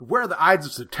Where are the Ides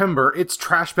of September? It's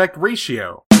Trashpect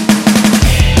ratio.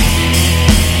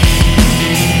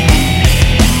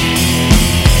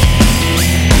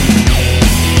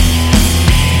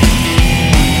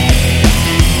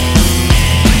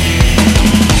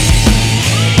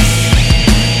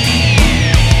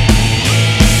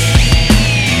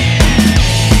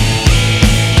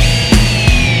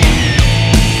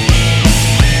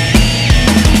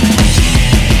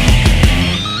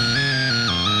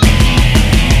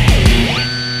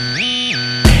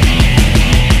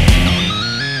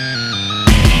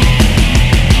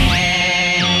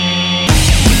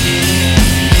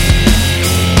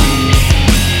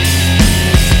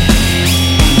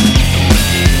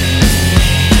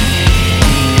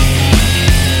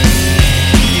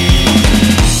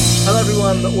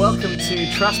 Welcome to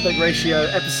Trashpect Ratio,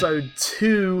 episode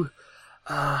 2.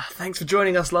 Thanks for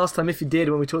joining us last time, if you did,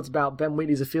 when we talked about Ben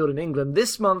Wheatley's A Field in England.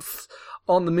 This month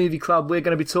on the Movie Club, we're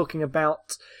going to be talking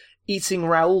about Eating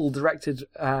Raoul, directed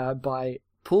by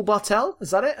Paul Bartel.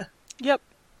 Is that it? Yep.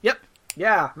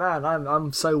 Yeah, man,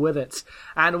 I'm so with it.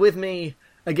 And with me,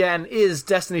 again, is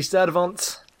Destiny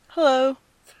Sturdivant. Hello.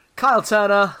 Kyle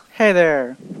Turner. Hey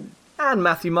there. And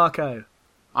Matthew Marco.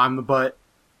 I'm the butt.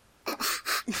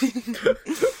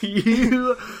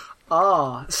 You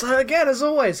are. So again, as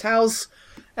always, how's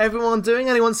everyone doing?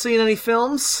 Anyone seen any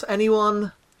films?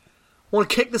 Anyone want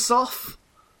to kick this off?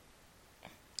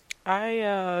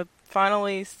 I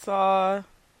finally saw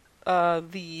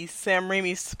the Sam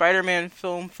Raimi Spider-Man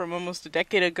film from almost a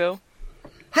decade ago.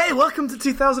 Hey, welcome to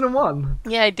 2001.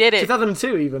 Yeah, I did it.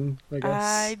 2002 even, I guess.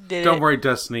 I did Don't it. worry,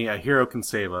 Destiny, a hero can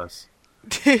save us.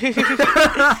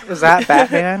 Is that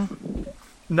Batman?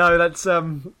 No, that's I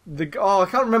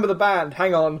can't remember the band.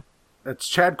 Hang on. That's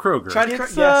Chad Kroeger.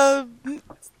 Yes. Yeah.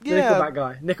 Nickelback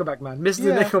guy. Nickelback man. Mr.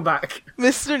 Yeah. Nickelback.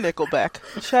 Mr.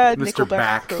 Nickelback. Chad Mr. Nickelback.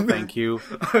 Back, thank you.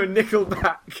 Oh,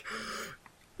 Nickelback.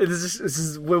 This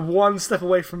is we're one step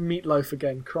away from Meatloaf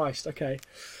again. Christ, okay.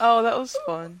 Oh, that was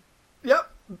fun. Yep.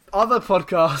 Other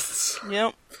podcasts.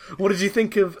 Yep. What did you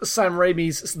think of Sam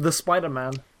Raimi's The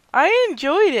Spider-Man? I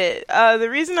enjoyed it. The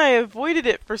reason I avoided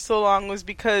it for so long was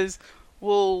because,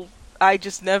 well, I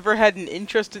just never had an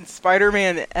interest in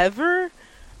Spider-Man ever.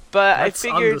 But That's I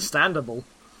figured, understandable.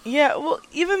 yeah, well,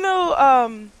 even though,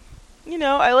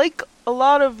 I like a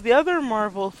lot of the other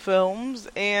Marvel films,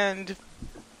 and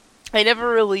I never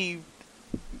really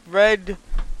read,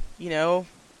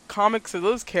 comics of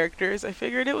those characters, I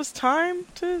figured it was time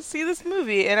to see this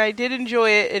movie, and I did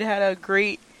enjoy it. It had a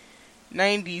great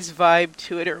 90s vibe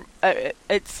to it.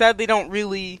 It's sad they don't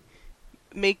really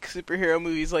make superhero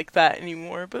movies like that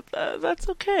anymore, but that's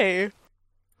okay.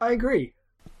 I agree.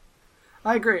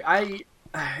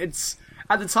 It's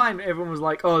at the time everyone was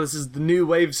like, "Oh, this is the new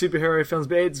wave of superhero films,"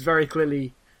 but it's very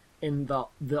clearly in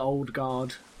the old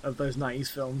guard of those 90s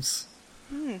films.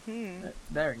 Mm-hmm.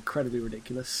 They're incredibly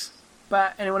ridiculous.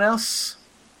 But anyone else?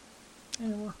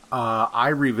 I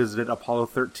revisited Apollo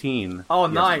 13 Oh,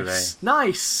 yesterday.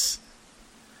 nice.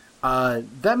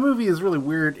 That movie is really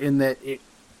weird in that it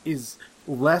is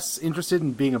less interested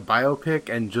in being a biopic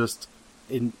and just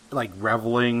in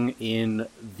reveling in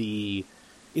the...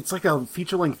 It's like a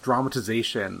feature-length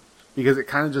dramatization because it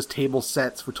kind of just table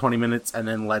sets for 20 minutes and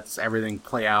then lets everything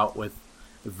play out with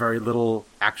very little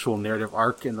actual narrative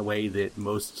arc in the way that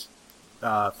most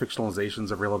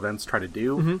fictionalizations of real events try to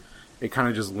do. Mm-hmm. It kind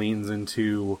of just leans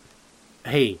into,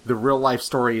 hey, the real-life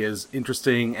story is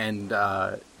interesting and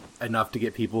enough to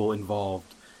get people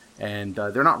involved. And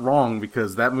they're not wrong,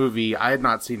 because that movie, I had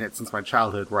not seen it since my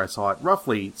childhood, where I saw it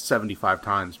roughly 75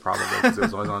 times, probably, because it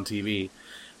was always on TV.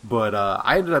 But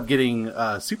I ended up getting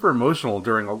super emotional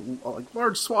during a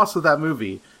large swaths of that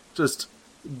movie. Just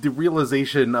the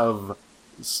realization of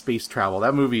space travel.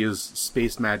 That movie is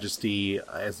space majesty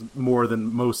as more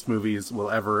than most movies will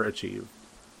ever achieve.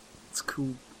 It's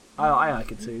cool. I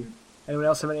like it too. Anyone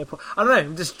else have any? I don't know.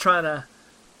 I'm just trying to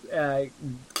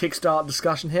kickstart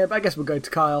discussion here, but I guess we'll go to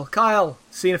Kyle. Kyle,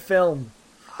 seen a film?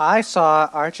 I saw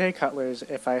R.J. Cutler's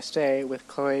If I Stay with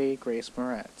Chloe Grace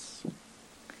Moretz.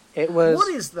 It was...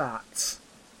 What is that?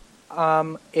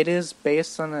 It is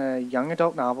based on a young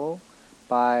adult novel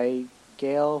by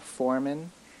Gail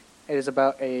Foreman. It is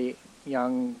about a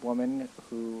young woman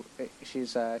who...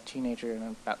 She's a teenager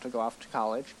and about to go off to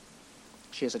college.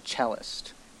 She is a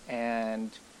cellist,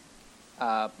 and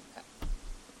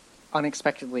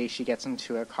unexpectedly she gets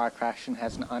into a car crash and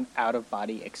has an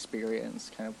out-of-body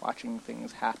experience, kind of watching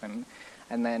things happen.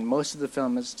 And then most of the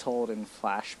film is told in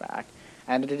flashback,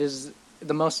 and it is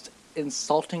the most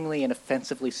insultingly and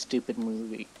offensively stupid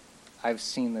movie I've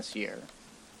seen this year.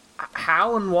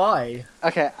 How and why?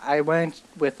 Okay, I went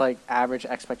with like average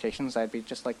expectations. I'd be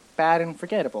just like bad and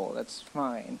forgettable. That's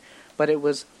fine. But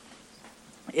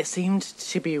it seemed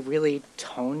to be really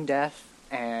tone deaf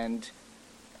and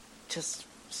just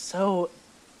so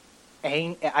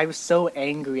I was so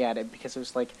angry at it because it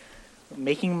was like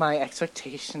making my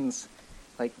expectations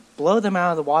like blow them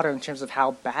out of the water in terms of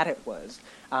how bad it was.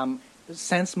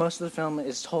 Since most of the film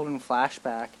is told in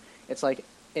flashback, it's like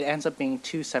it ends up being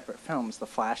two separate films, the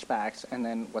flashbacks and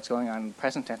then what's going on in the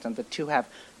present tense, and the two have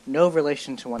no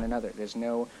relation to one another. There's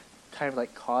no kind of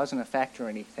like cause and effect or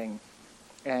anything.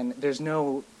 And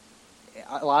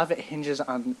a lot of it hinges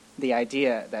on the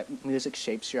idea that music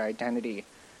shapes your identity,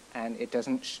 and it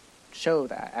doesn't show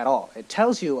that at all. It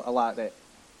tells you a lot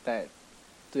that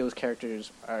those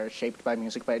characters are shaped by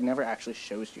music, but it never actually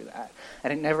shows you that.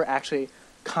 And it never actually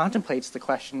contemplates the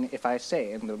question, if I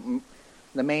say, and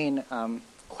the main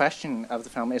question of the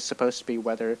film is supposed to be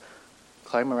whether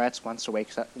Chloe Moretz wants to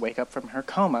wake up from her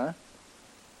coma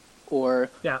or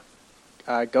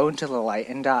go into the light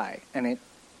and die. And it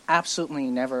absolutely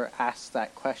never asks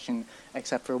that question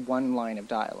except for one line of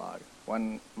dialogue,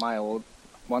 one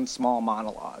small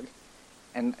monologue.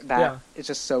 And that is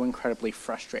just so incredibly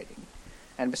frustrating.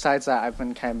 And besides that, I've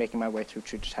been kind of making my way through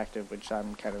True Detective, which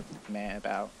I'm kind of meh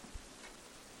about.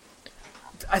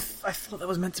 I thought that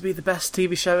was meant to be the best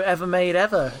TV show ever made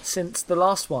since the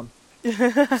last one.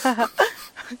 The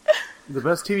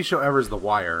best TV show ever is The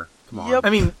Wire. Come on. Yep. I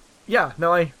mean,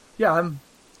 I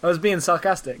was being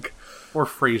sarcastic. Or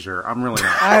Frasier. I'm really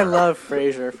not. I love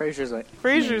Frasier. Frasier's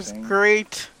amazing.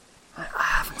 Great. I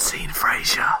haven't seen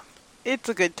Frasier. It's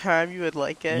a good time. You would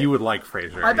like it. You would like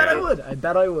Frasier. I bet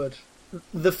I would.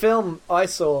 The film I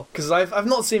saw, because I've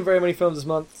not seen very many films this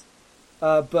month,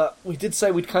 but we did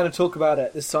say we'd kind of talk about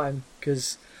it this time,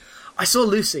 because I saw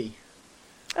Lucy.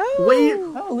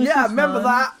 Oh, Yeah, remember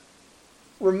that?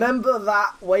 Remember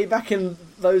that way back in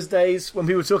those days when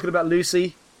we were talking about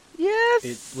Lucy? yes.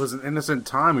 It was an innocent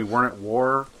time. We weren't at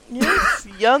war. Yes,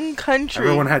 young country.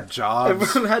 Everyone had jobs.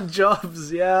 Everyone had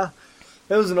jobs, yeah.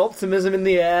 There was an optimism in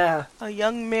the air. A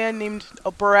young man named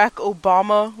Barack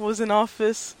Obama was in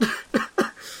office.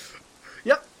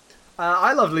 Yep.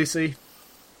 I love Lucy.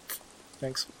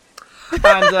 Thanks.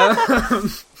 And,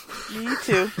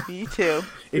 Me too.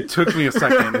 It took me a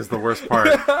second is the worst part.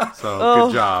 So,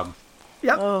 good job.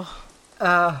 yep. Oh,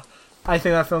 I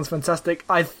think that film's fantastic.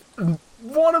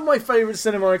 One of my favourite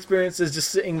cinema experiences, just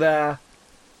sitting there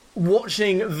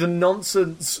watching the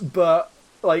nonsense, but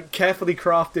like carefully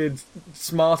crafted,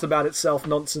 smart about itself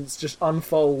nonsense just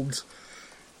unfold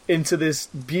into this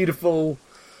beautiful,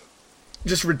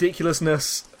 just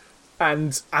ridiculousness,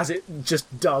 and as it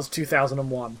just does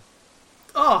 2001.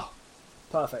 Oh,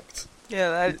 perfect.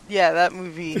 yeah, that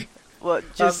movie. What?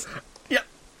 Just Yep.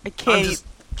 I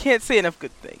can't say enough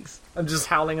good things. I'm just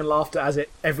howling in laughter as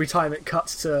every time it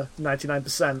cuts to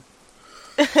 99%.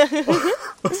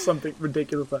 or something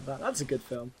ridiculous like that. That's a good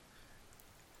film.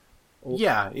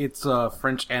 Yeah, it's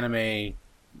French anime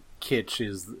kitsch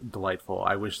is delightful.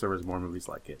 I wish there was more movies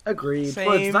like it. Agreed.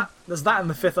 Same. Well, there's that in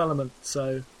The Fifth Element,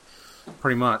 so...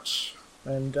 Pretty much.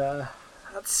 And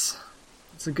that's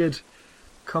a good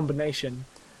combination.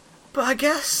 But I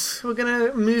guess we're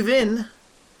going to move in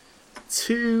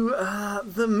to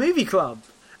the movie club.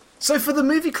 So for the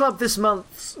movie club this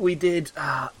month, we did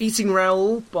Eating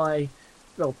Raoul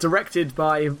directed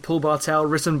by Paul Bartel,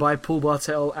 written by Paul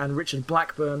Bartel and Richard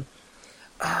Blackburn.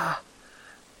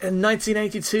 In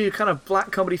 1982, kind of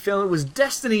black comedy film. It was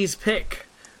Destiny's pick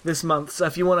this month. So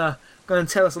if you want to go and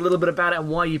tell us a little bit about it and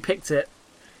why you picked it,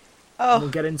 we'll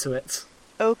get into it.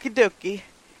 Okie dokie.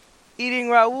 Eating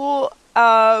Raoul.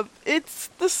 It's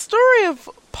the story of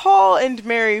Paul and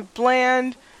Mary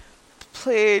Bland,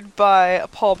 played by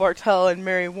Paul Bartel and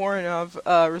Mary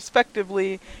Woronov,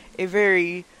 respectively. A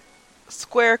very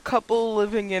square couple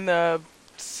living in a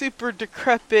super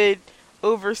decrepit,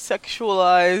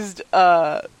 over-sexualized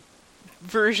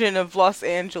version of Los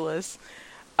Angeles.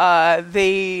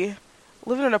 They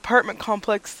live in an apartment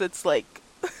complex that's like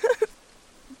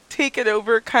taken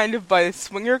over kind of by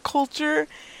swinger culture,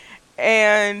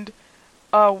 and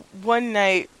one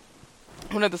night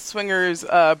one of the swingers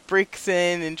breaks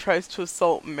in and tries to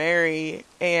assault Mary,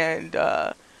 and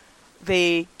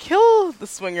they kill the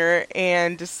swinger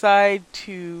and decide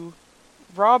to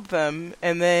rob them,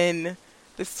 and then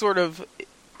this sort of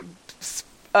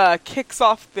kicks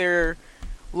off their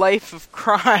life of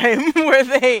crime where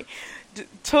they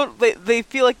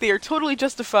feel like they are totally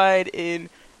justified in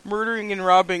murdering and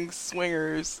robbing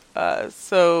swingers.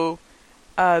 So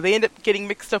they end up getting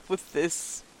mixed up with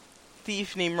this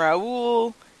thief named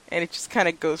Raoul, and it just kind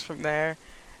of goes from there.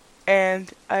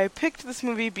 And I picked this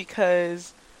movie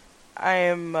because I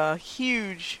am a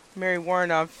huge Mary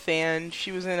Woronov fan.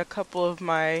 She was in a couple of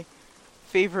my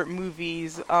favorite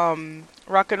movies,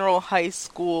 Rock and Roll High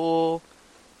School,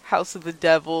 House of the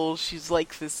Devil. She's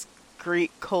like this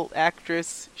great cult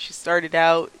actress. She started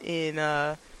out in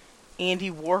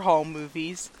Andy Warhol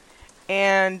movies.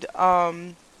 And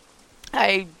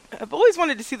I've always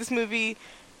wanted to see this movie.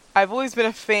 I've always been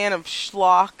a fan of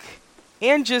schlock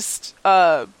and just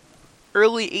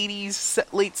early 80s,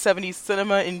 late 70s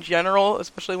cinema in general,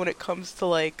 especially when it comes to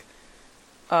like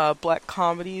black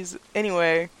comedies.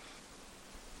 Anyway,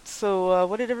 so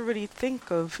what did everybody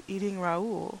think of Eating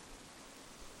Raoul?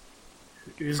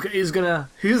 Who's gonna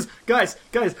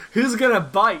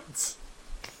bite?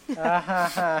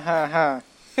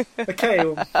 Okay.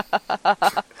 Well,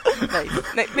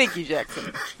 Nice. Thank you,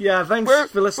 Jackson. yeah, thanks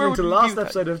for listening to the last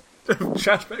episode of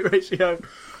Trashpect Ratio.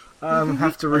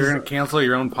 Have to You're going to cancel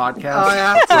your own podcast? I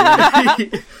have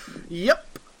to. Yep.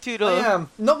 Toodle. I am.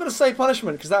 Not going to say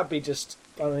punishment, because that would be just...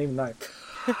 I don't even know.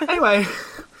 Anyway.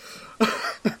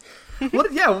 Who wants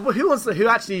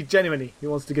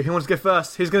to go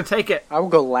first? Who's going to take it? I will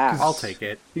go last. I'll take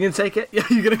it. You're going to take it? Yeah,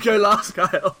 you're going to go last,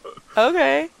 Kyle.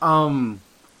 Okay.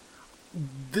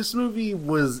 This movie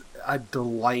was a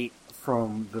delight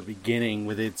from the beginning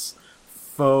with its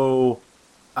faux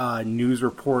news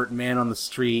report, man on the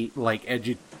street, like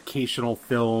educational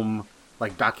film,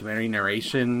 like documentary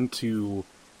narration, to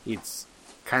its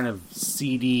kind of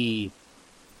seedy,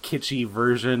 kitschy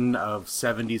version of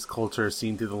 70s culture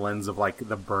seen through the lens of like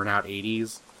the burnout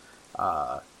 80s,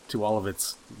 to all of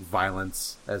its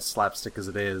violence, as slapstick as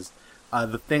it is.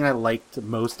 The thing I liked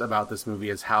most about this movie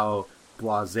is how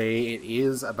blasé it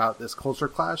is about this culture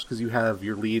clash, because you have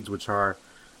your leads, which are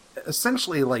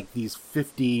essentially like these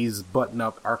 50s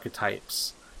button-up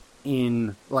archetypes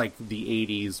in like the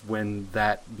 80s, when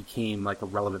that became like a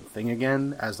relevant thing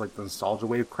again, as like the nostalgia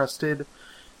wave crested,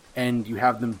 and you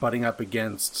have them butting up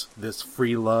against this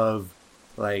free love,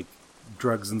 like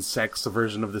drugs and sex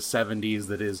version of the 70s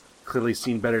that is clearly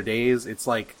seen better days. It's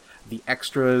like the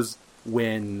extras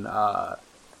when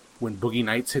Boogie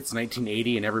Nights hits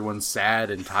 1980 and everyone's sad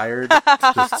and tired,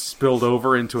 just spilled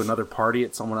over into another party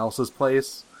at someone else's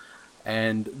place.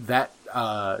 And that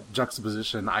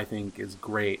juxtaposition, I think, is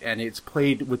great. And it's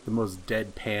played with the most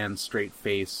deadpan,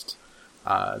 straight-faced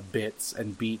bits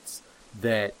and beats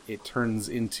that it turns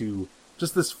into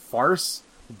just this farce,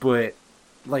 but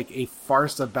like a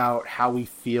farce about how we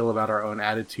feel about our own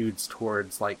attitudes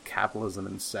towards like capitalism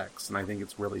and sex. And I think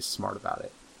it's really smart about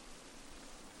it.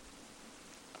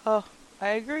 Oh, I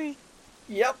agree.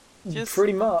 Yep, Just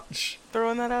pretty much.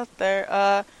 Throwing that out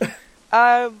there.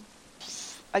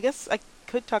 I guess I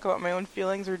could talk about my own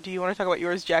feelings, or do you want to talk about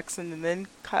yours, Jackson, and then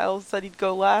Kyle said he'd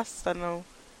go last? I don't know.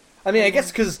 I mean, I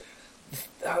guess because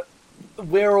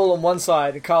we're all on one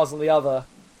side and Kyle's on the other,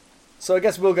 so I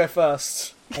guess we'll go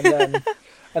first, and then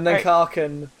Right. Kyle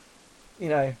can,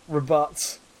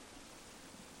 rebut.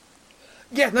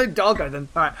 Yeah, no, I'll go then.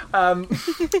 All right.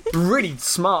 Really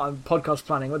smart on podcast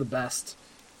planning. We're the best.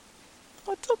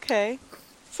 Oh, it's okay.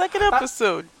 Second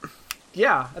episode.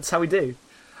 Yeah, that's how we do.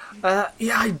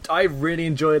 I really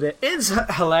enjoyed it. It's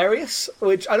hilarious,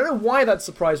 which I don't know why that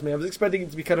surprised me. I was expecting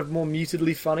it to be kind of more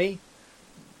mutedly funny,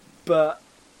 but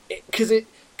because it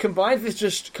combines this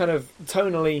just kind of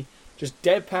tonally just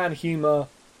deadpan humor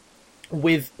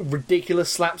with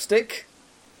ridiculous slapstick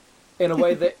in a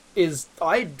way that is,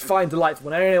 I find delightful.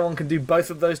 When anyone can do both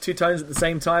of those two tones at the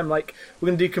same time, like, we're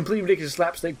going to do completely ridiculous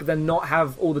slapstick, but then not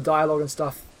have all the dialogue and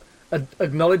stuff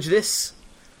acknowledge this.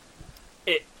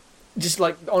 It just,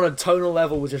 like, on a tonal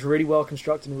level was just really well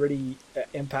constructed and really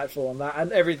impactful on that.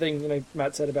 And everything,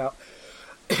 Matt said about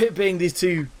it being these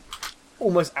two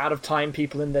almost out-of-time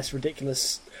people in this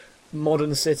ridiculous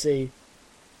modern city,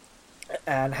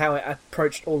 and how it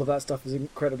approached all of that stuff is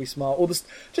incredibly smart. All this,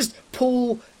 just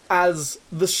Paul as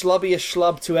the schlubbiest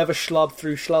schlub to ever schlub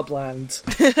through Schlubland.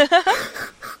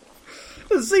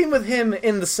 The scene with him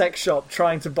in the sex shop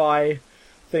trying to buy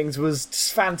things was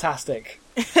just fantastic.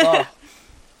 Oh.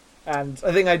 And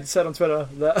I think I said on Twitter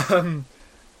that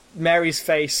Mary's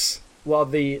face while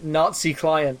the Nazi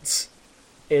client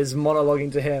is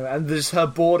monologuing to him, and just her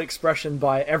bored expression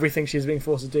by everything she's being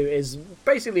forced to do is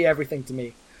basically everything to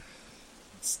me.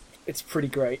 It's pretty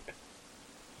great.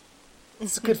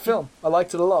 It's a good film. I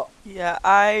liked it a lot. Yeah,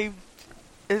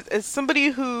 as somebody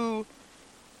who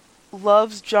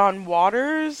loves John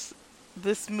Waters,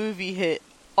 this movie hit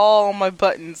all my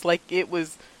buttons. Like, it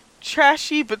was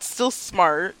trashy but still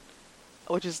smart,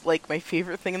 which is like my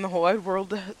favorite thing in the whole wide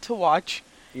world to watch.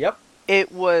 Yep.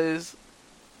 It was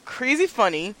crazy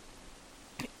funny.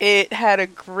 It had a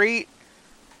great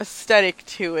aesthetic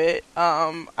to it.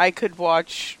 I could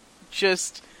watch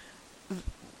just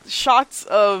shots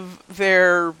of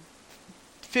their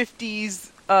 50s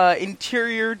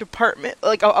interior department,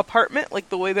 like apartment, like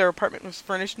the way their apartment was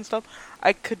furnished and stuff.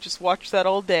 I could just watch that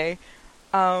all day.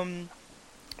 Mary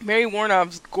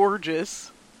Warnov's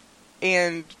gorgeous,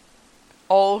 and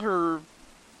all her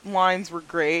lines were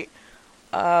great.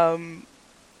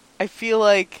 I feel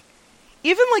like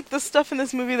even like the stuff in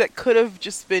this movie that could have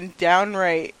just been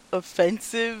downright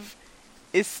offensive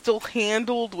is still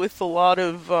handled with a lot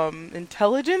of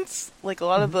intelligence, like a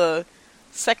lot of the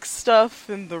sex stuff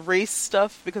and the race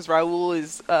stuff, because Raoul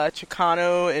is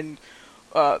Chicano, and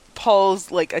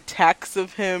Paul's like attacks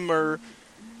of him are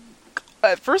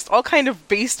at first all kind of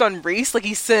based on race. Like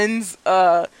he sends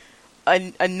a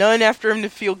nun after him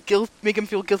to make him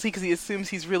feel guilty because he assumes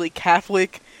he's really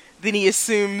Catholic. Then he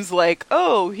assumes, like,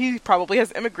 oh, he probably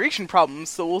has immigration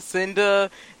problems, so we'll send a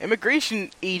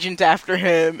immigration agent after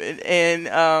him.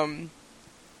 And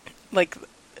like,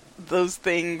 those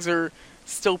things are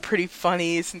still pretty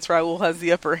funny since Raoul has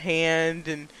the upper hand.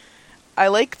 And I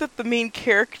like that the main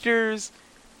characters,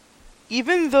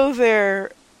 even though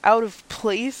they're out of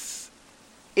place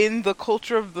in the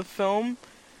culture of the film,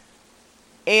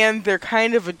 and they're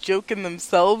kind of a joke in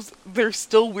themselves, they're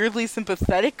still weirdly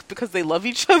sympathetic because they love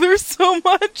each other so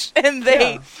much, and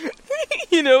they,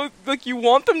 you know, like, you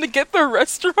want them to get their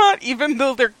restaurant even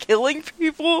though they're killing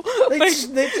people. They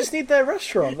just need their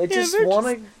restaurant. They just want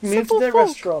to move to their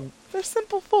restaurant. They're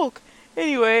simple folk.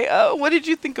 Anyway, what did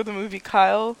you think of the movie,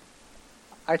 Kyle?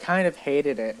 I kind of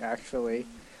hated it, actually.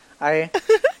 I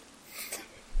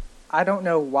don't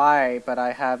know why, but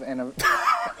I have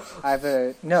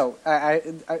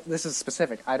this is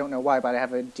specific. I don't know why, but I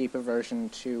have a deep aversion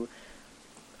to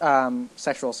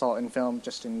sexual assault in film,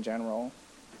 just in general.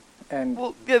 And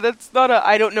well, yeah, that's not a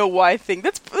I don't know why thing.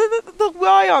 That's the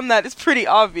why on that is pretty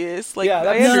obvious. Like,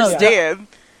 I understand.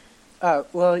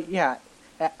 Well, yeah.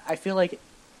 I feel like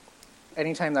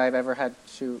anytime that I've ever had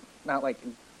to, not like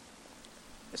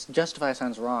justify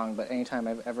sounds wrong, but anytime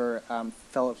I've ever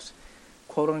felt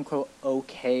quote-unquote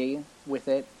okay with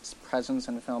its presence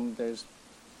in the film, there's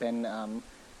been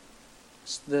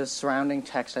the surrounding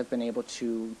text I've been able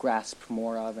to grasp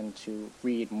more of and to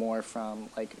read more from,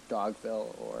 like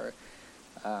Dogville or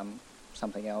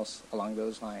something else along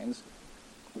those lines.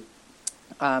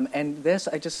 And this,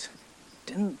 I just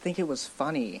didn't think it was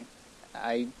funny.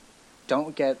 I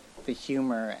don't get the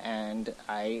humor, and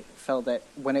I felt that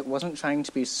when it wasn't trying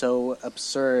to be so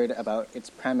absurd about its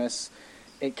premise,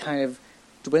 it kind of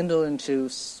dwindled into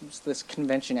this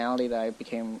conventionality that I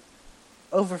became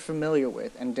over-familiar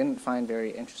with and didn't find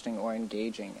very interesting or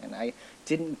engaging. And I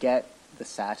didn't get the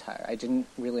satire. I didn't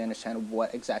really understand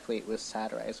what exactly it was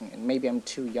satirizing. And maybe I'm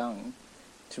too young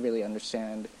to really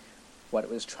understand what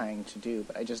it was trying to do,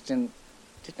 but I just did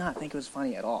not think it was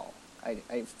funny at all.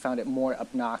 I found it more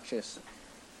obnoxious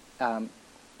in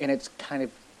its kind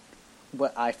of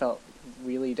what I felt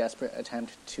really desperate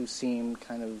attempt to seem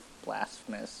kind of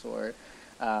blasphemous or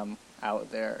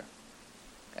out there.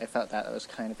 I felt that was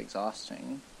kind of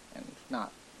exhausting and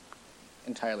not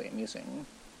entirely amusing.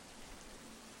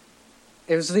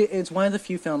 It's one of the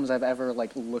few films I've ever like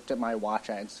looked at my watch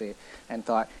and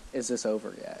thought, "Is this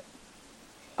over yet?"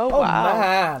 Oh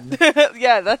wow, man!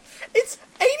 Yeah, it's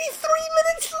 83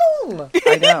 minutes long.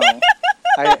 I know.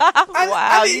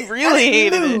 Wow, you really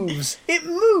hated it. It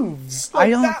moves. I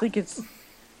don't think it's.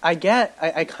 I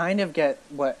kind of get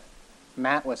what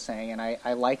Matt was saying, and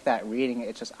I like that reading.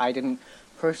 It's just I didn't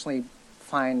personally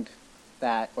find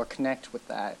that or connect with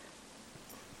that.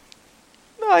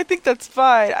 No, I think that's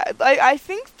fine. I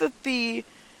think that the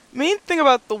main thing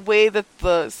about the way that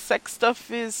the sex stuff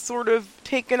is sort of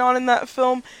taken on in that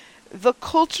film, the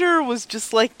culture was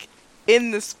just like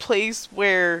in this place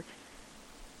where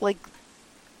like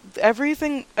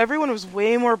everyone was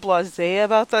way more blasé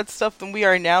about that stuff than we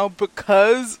are now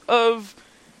because of,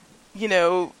 you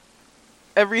know,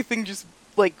 everything just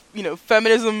like, you know,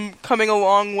 feminism coming a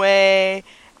long way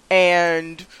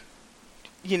and,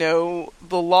 you know,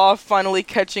 the law finally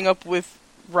catching up with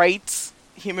rights,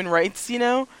 human rights, you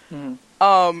know? Mm-hmm.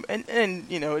 And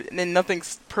you know, and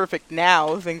nothing's perfect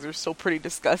now. Things are still pretty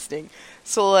disgusting.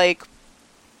 So, like,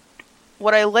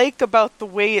 what I like about the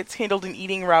way it's handled in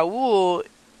Eating Raoul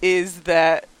is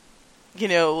that, you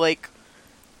know, like,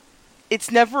 it's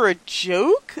never a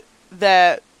joke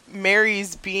that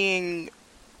Mary's being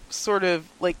sort of,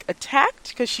 like, attacked,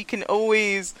 because she can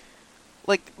always,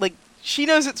 like, she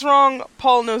knows it's wrong,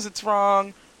 Paul knows it's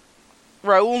wrong,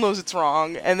 Raoul knows it's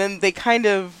wrong, and then they kind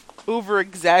of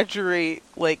over-exaggerate,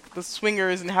 like, the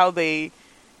swingers and how they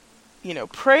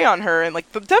prey on her, and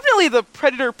like definitely the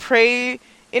predator-prey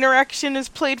interaction is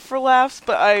played for laughs,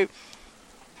 but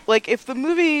if the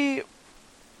movie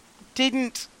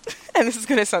didn't, and this is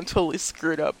gonna sound totally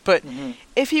screwed up, but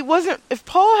if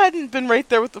Paul hadn't been right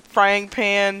there with the frying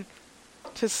pan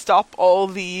to stop all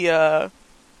the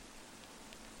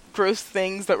gross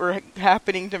things that were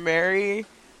happening to Mary,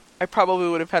 I probably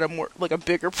would have had a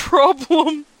bigger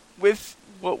problem with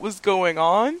what was going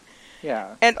on.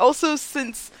 Yeah. And also,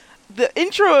 since the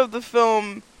intro of the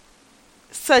film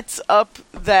sets up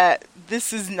that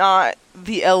this is not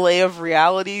the LA of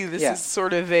reality, this is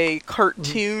sort of a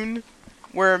cartoon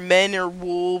where men are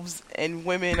wolves and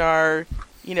women are,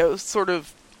 sort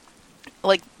of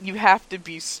like, you have to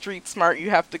be street smart, you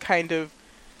have to kind of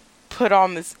put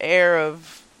on this air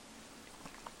of,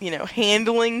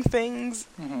 handling things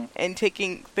and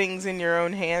taking things in your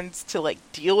own hands to, like,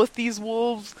 deal with these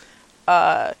wolves.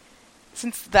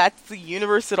 Since that's the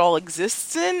universe it all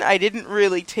exists in, I didn't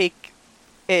really take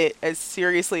it as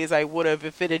seriously as I would have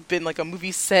if it had been, like, a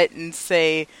movie set in,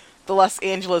 say, the Los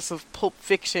Angeles of Pulp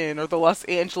Fiction or the Los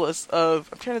Angeles of...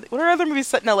 what are other movies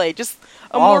set in LA? Just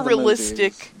a all more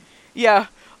realistic... Movies. Yeah.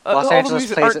 Los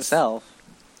Angeles plays itself.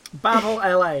 Battle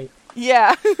LA.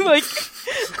 Yeah, like...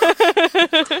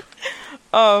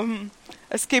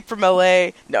 Escape from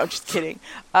LA. No, I'm just kidding.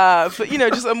 But,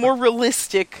 just a more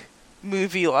realistic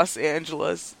movie, Los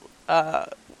Angeles,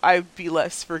 I'd be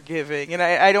less forgiving. And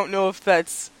I don't know if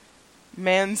that's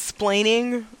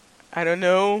mansplaining. I don't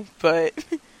know, but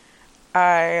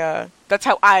that's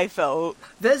how I felt.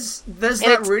 There's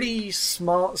that really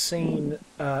smart scene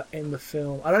in the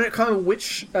film. I don't know kind of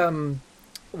which one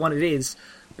it is,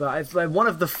 but one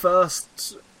of the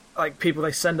first people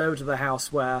they send over to the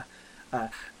house where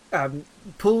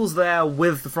Paul's there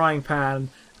with the frying pan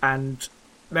and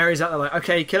Mary's out there like,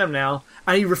 okay, kill him now,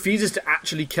 and he refuses to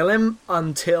actually kill him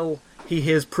until he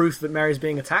hears proof that Mary's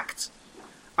being attacked.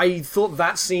 I thought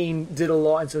that scene did a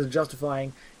lot in terms of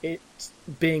justifying it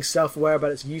being self-aware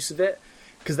about its use of it,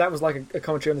 because that was like a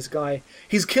commentary on this guy.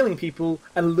 He's killing people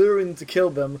and luring them to kill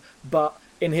them, but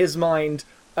in his mind,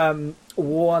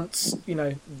 once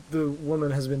the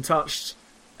woman has been touched,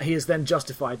 he is then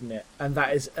justified in it, and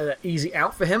that is an easy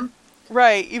out for him.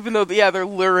 Right, even though they're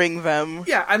luring them.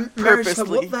 Yeah, and Mary's just like,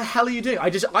 what the hell are you doing? I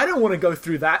don't want to go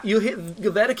through that. You're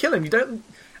there to kill him. You don't.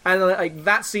 And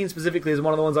that scene specifically is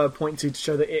one of the ones I would point to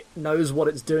show that it knows what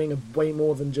it's doing way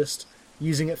more than just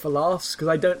using it for laughs. Because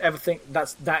I don't ever think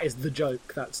that is the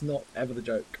joke. That's not ever the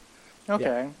joke. Okay.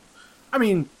 Yeah. I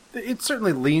mean, it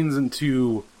certainly leans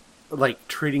into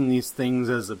treating these things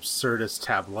as absurdist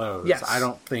tableaus. Yes. I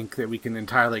don't think that we can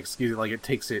entirely excuse it. It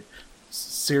takes it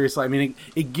seriously. I mean,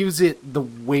 it gives it the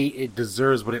weight it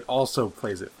deserves, but it also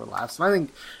plays it for laughs. And I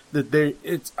think that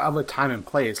it's of a time and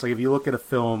place. If you look at a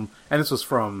film, and this was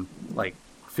from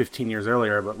 15 years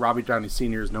earlier, but Robert Downey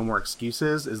Sr.'s No More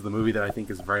Excuses is the movie that I think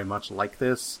is very much like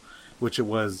this, which it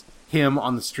was him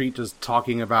on the street just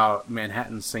talking about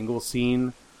Manhattan's single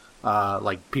scene,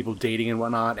 people dating and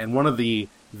whatnot. And one of the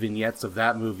vignettes of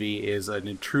that movie is an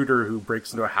intruder who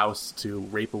breaks into a house to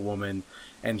rape a woman,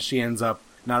 and she ends up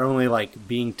not only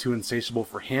being too insatiable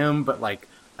for him, but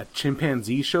a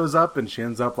chimpanzee shows up and she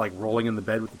ends up rolling in the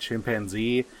bed with the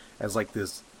chimpanzee as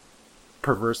this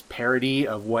perverse parody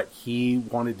of what he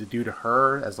wanted to do to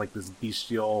her as this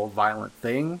bestial violent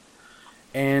thing.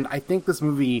 And I think this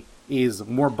movie is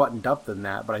more buttoned up than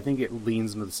that, but I think it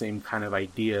leans into the same kind of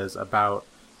ideas about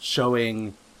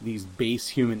showing these base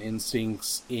human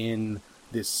instincts in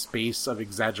this space of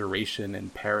exaggeration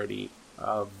and parody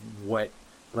of what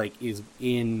is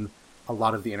in a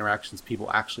lot of the interactions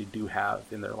people actually do have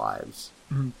in their lives.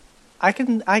 Mm-hmm.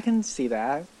 I can see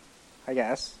that, I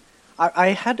guess. I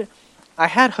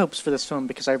had hopes for this film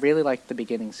because I really liked the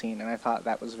beginning scene, and I thought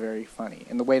that was very funny.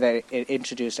 And the way that it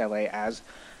introduced LA as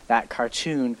that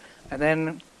cartoon. And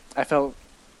then I felt...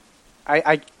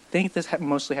 I think this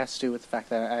mostly has to do with the fact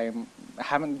that I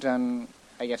haven't done,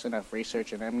 I guess, enough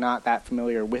research, and I'm not that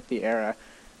familiar with the era.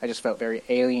 I just felt very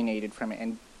alienated from it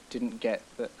and didn't get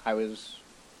that I was...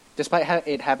 Despite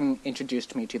it having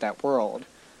introduced me to that world,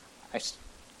 I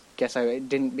guess I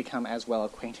didn't become as well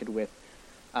acquainted with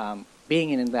being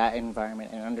in that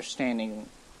environment and understanding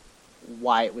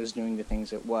why it was doing the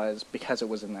things it was because it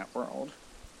was in that world.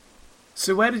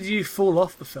 So where did you fall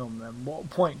off the film then? What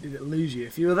point did it lose you?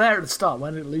 If you were there at the start,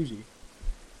 when did it lose you?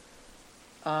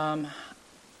 The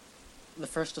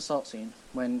first assault scene.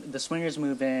 When the swingers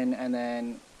move in and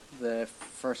then the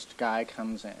first guy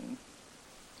comes in.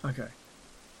 Okay.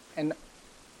 And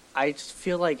I just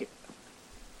feel like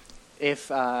if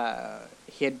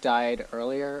he had died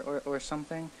earlier or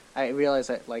something, I realize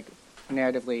that,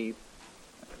 narratively,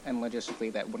 and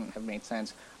logistically that wouldn't have made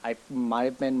sense, I might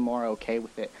have been more okay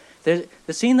with it.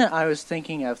 The scene that I was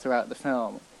thinking of throughout the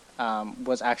film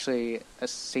was actually a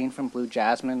scene from Blue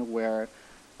Jasmine where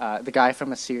the guy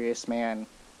from A Serious Man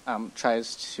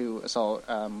tries to assault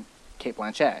Cate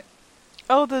Blanchett.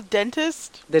 Oh, the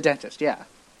dentist? The dentist, yeah.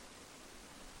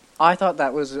 I thought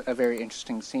that was a very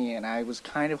interesting scene, and I was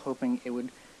kind of hoping it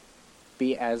would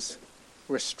be as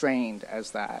restrained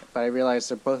as that, but I realized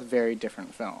they're both very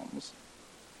different films.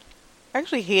 I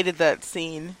actually hated that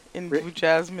scene in Blue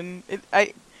Jasmine.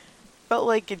 I felt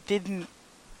like it didn't...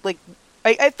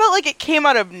 I felt like it came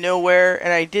out of nowhere,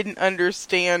 and I didn't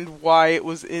understand why it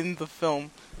was in the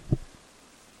film.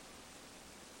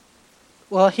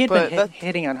 Well, he'd been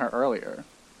hitting on her earlier.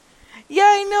 Yeah,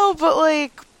 I know, but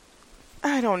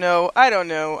I don't know.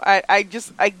 I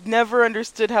never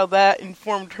understood how that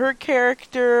informed her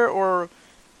character, or,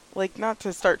 not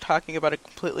to start talking about a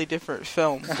completely different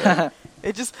film.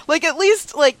 It just, at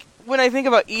least, when I think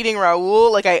about Eating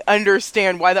Raoul, I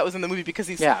understand why that was in the movie, because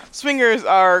these swingers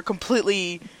are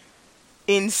completely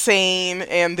insane,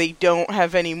 and they don't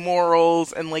have any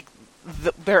morals, and,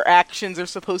 their actions are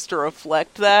supposed to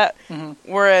reflect that.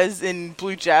 Mm-hmm. Whereas in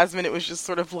Blue Jasmine, it was just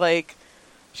sort of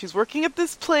she's working at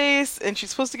this place, and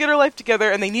she's supposed to get her life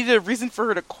together, and they needed a reason for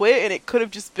her to quit, and it could have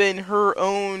just been her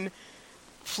own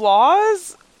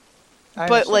flaws.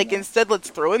 But, instead,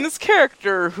 let's throw in this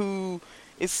character who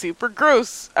is super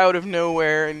gross out of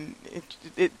nowhere, and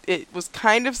it was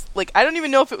kind of, I don't even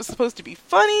know if it was supposed to be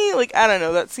funny. I don't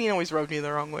know, that scene always rubbed me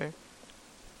the wrong way.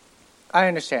 I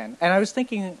understand. And I was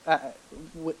thinking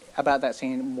about that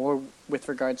scene more with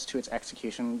regards to its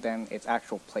execution than its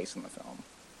actual place in the film.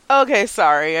 Okay,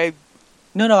 sorry. I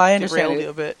understand derailed you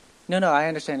a bit. No, I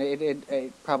understand.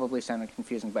 It probably sounded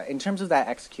confusing, but in terms of that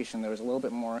execution, there was a little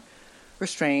bit more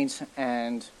restraint,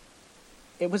 and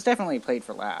it was definitely played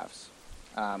for laughs.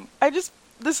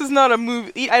 This is not a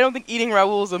movie. I don't think Eating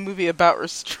Raoul is a movie about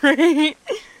restraint.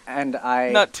 And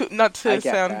not to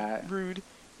sound rude.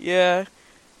 Yeah.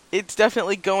 It's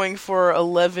definitely going for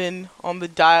 11 on the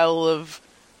dial of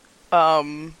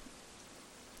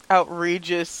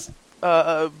outrageous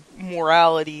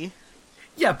morality.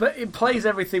 Yeah, but it plays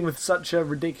everything with such a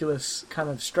ridiculous kind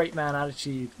of straight man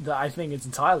attitude that I think it's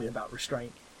entirely about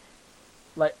restraint.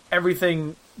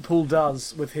 Everything Paul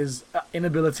does with his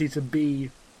inability to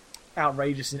be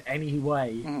outrageous in any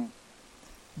way,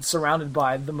 surrounded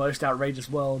by the most outrageous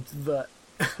world that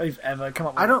they've ever come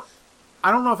up with. I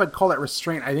don't know if I'd call that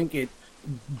restraint. I think it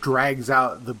drags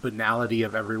out the banality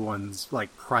of everyone's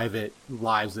private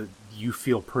lives that you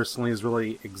feel personally is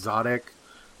really exotic,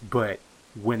 but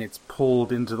when it's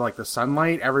pulled into the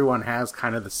sunlight, everyone has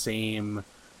kind of the same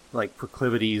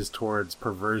proclivities towards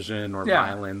perversion or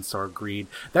violence or greed.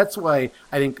 That's why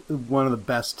I think one of the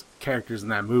best characters in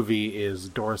that movie is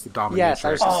Doris the Dominatrix. Yes,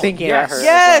 I was thinking about her.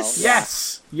 Yes! As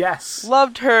well. Yes!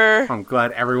 Loved her. I'm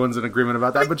glad everyone's in agreement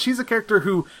about that. But she's a character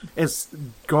who has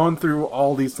gone through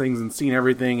all these things and seen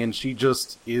everything, and she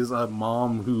just is a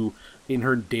mom who, in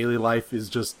her daily life, is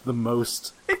just the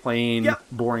most plain,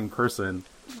 boring person.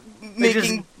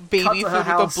 Making baby food with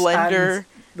a blender.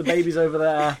 The baby's over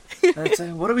there. And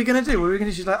saying, what are we going to do? What are we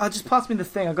going to do? She's like, just pass me the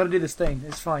thing. I've got to do this thing.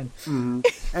 It's fine. Mm-hmm.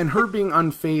 And her being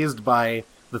unfazed by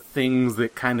the things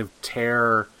that kind of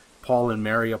tear Paul and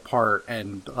Mary apart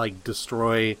and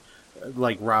destroy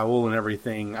Raoul and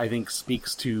everything, I think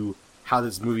speaks to how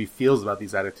this movie feels about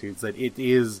these attitudes. That it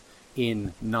is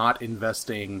in not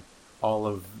investing all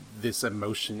of this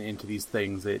emotion into these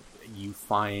things that you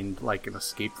find an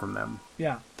escape from them.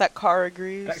 Yeah. That car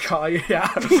agrees. That car,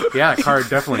 yeah. Yeah, car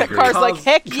definitely agrees. Car's like,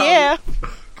 heck yeah.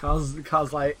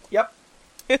 Car's like, yep.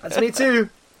 That's me too.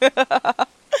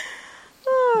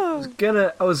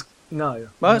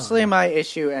 Mostly my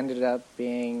issue ended up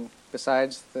being,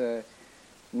 besides the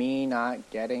me not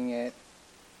getting it,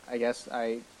 I guess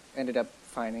I ended up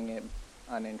finding it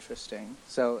uninteresting.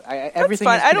 So everything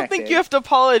That's fine. is I don't think you have to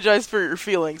apologize for your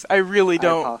feelings. I really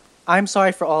don't. I'm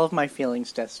sorry for all of my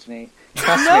feelings, Destiny.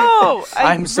 Trust no, me.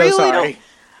 I'm so really sorry. Don't.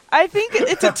 I think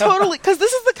it's a totally, because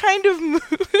this is the kind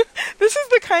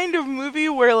of movie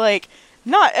where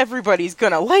not everybody's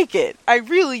gonna like it. I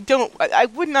really don't. I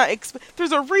would not expect.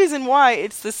 There's a reason why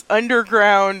it's this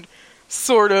underground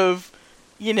sort of,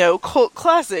 cult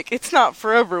classic. It's not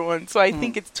for everyone, so I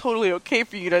think it's totally okay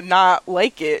for you to not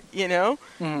like it.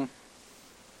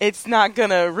 It's not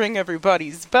gonna ring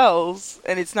everybody's bells,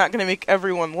 and it's not gonna make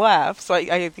everyone laugh. So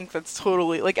I think that's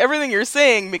totally, everything you're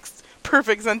saying makes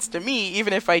perfect sense to me,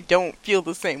 even if I don't feel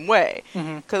the same way.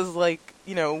 Mm-hmm. Because, like,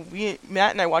 you know,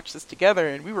 Matt and I watched this together,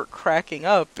 and we were cracking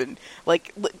up. And,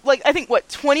 like I think,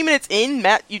 20 minutes in,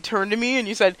 Matt, you turned to me and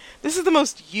you said, "This is the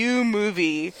most you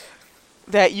movie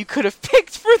that you could have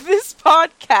picked for this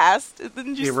podcast." And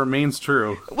then It remains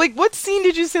true. like, what scene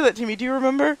did you say that to me? Do you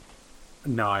remember?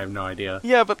 No, I have no idea.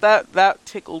 Yeah, but that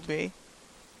tickled me.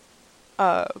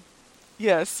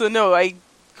 Yeah, so no, I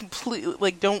completely,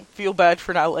 like, don't feel bad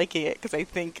for not liking it, because I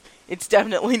think it's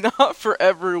definitely not for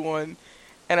everyone,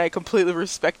 and I completely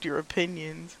respect your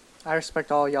opinions. I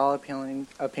respect all y'all opinions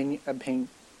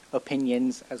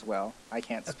as well. I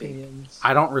can't speak. Opinions.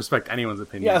 I don't respect anyone's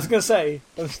opinion. Yeah, I was going to say,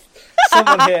 there's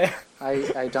someone here.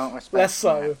 I don't respect. Less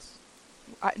so.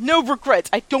 No regrets.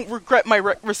 I don't regret my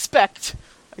respect.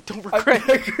 I don't regret.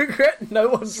 I regret no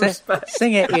one's respect.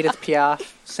 Sing it, Edith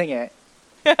Piaf. Sing it.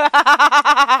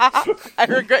 I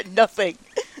regret nothing.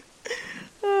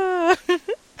 I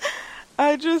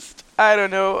don't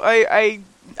know. I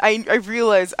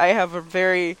realize I have a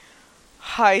very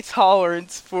high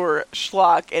tolerance for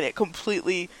schlock, and it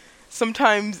completely,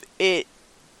 sometimes it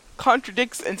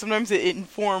contradicts and sometimes it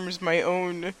informs my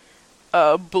own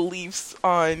beliefs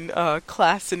on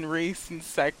class and race and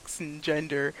sex and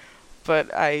gender. But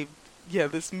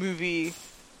this movie,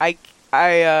 I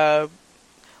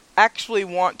actually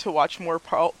want to watch more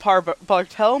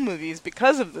Bartel movies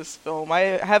because of this film. I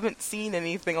haven't seen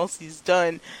anything else he's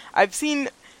done. I've seen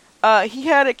he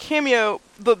had a cameo.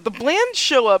 The Blands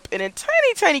show up in a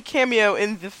tiny cameo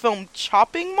in the film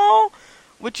Chopping Mall,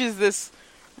 which is this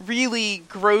really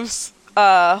gross,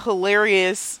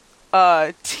 hilarious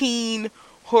teen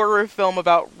horror film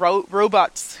about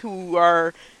robots who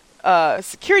are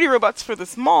security robots for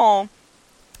this mall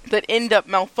that end up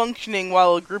malfunctioning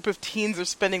while a group of teens are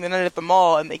spending the night at the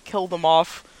mall, and they kill them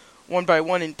off one by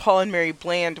one, and Paul and Mary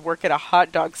Bland work at a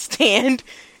hot dog stand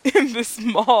in this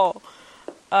mall.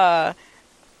 Like...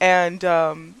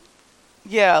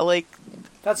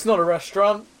 That's not a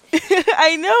restaurant.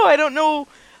 I know, I don't know,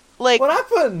 like... What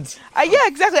happened? Yeah,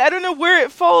 exactly, I don't know where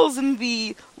it falls in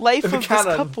the life of this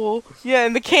canon. couple. Yeah,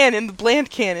 in the canon, the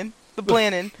Bland canon. The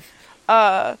Blannon.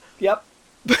 Yep.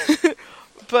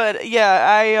 But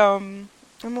yeah,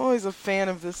 I'm always a fan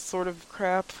of this sort of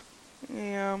crap.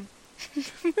 Yeah.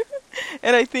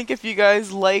 And I think if you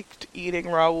guys liked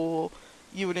Eating Raoul,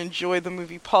 you would enjoy the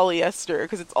movie Polyester,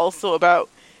 because it's also about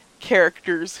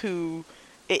characters who...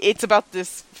 It's about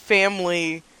this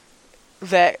family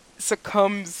that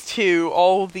succumbs to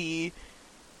all the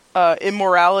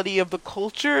immorality of the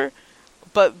culture,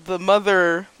 but the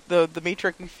mother, the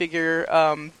matriarchy figure,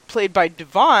 played by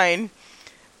Divine,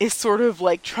 is sort of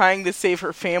like trying to save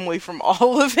her family from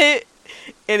all of it,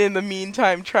 and in the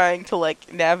meantime trying to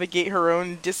like navigate her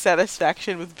own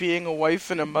dissatisfaction with being a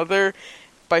wife and a mother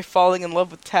by falling in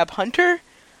love with Tab Hunter.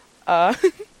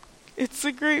 It's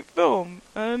a great film.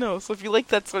 I don't know. So if you like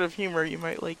that sort of humor, you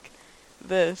might like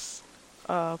this.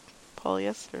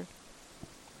 Polyester.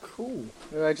 Cool.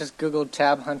 I just googled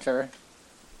Tab Hunter.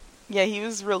 Yeah, he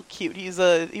was real cute. He was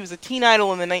a teen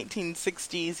idol in the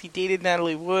 1960s. He dated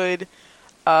Natalie Wood.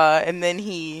 And then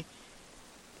he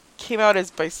came out as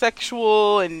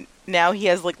bisexual, and now he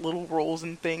has like little roles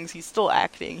and things. He's still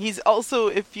acting. He's also,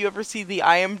 if you ever see the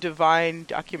I Am Divine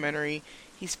documentary,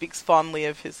 he speaks fondly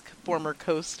of his former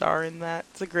co-star in that.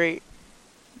 It's a great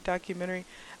documentary.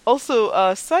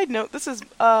 Also, side note, this is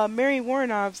Mary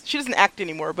Woronov. She doesn't act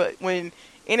anymore, but when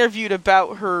interviewed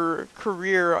about her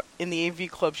career in the AV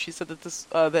Club, she said that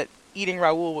that Eating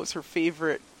Raoul was her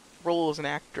favorite role as an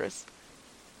actress.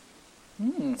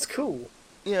 It's cool.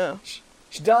 Yeah.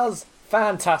 She does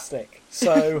fantastic.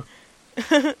 So,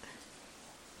 you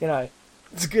know,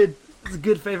 it's a good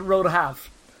favorite role to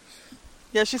have.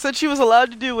 Yeah, she said she was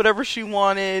allowed to do whatever she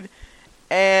wanted,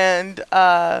 and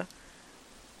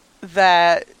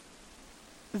that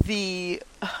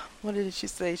what did she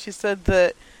say? She said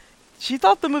that she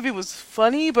thought the movie was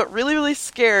funny but really, really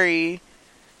scary,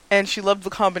 and she loved the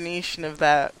combination of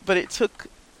that. But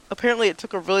apparently it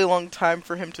took a really long time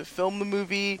for him to film the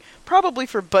movie, probably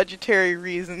for budgetary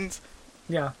reasons.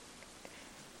 Yeah.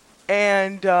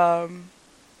 And,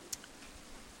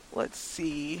 let's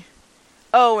see.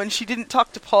 Oh, and she didn't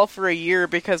talk to Paul for a year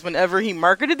because whenever he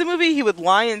marketed the movie, he would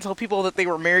lie and tell people that they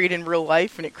were married in real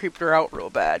life, and it creeped her out real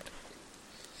bad.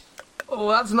 Oh,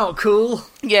 that's not cool.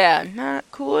 Yeah, not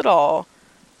cool at all.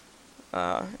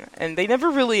 And they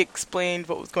never really explained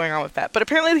what was going on with that. But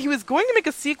apparently he was going to make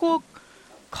a sequel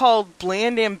called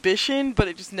Bland Ambition, but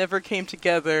it just never came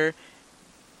together.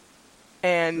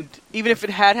 And even if it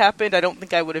had happened, I don't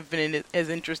think I would have been as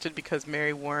interested because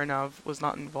Mary Woronov was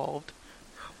not involved.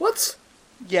 What?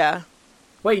 Yeah.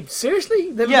 Wait,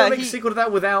 seriously? They're Yeah, going to make a sequel to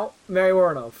that without Mary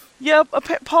Warrenoff? Yep,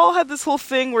 Paul had this whole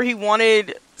thing where he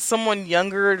wanted someone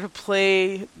younger to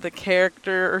play the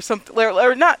character or something,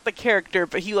 or not the character,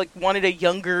 but he wanted a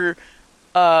younger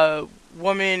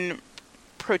woman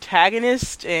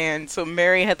protagonist, and so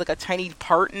Mary had a tiny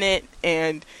part in it,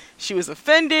 and she was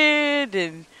offended,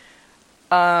 and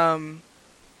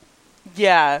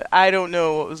yeah, I don't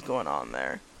know what was going on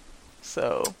there.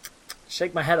 So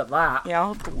shake my head at that. Yeah,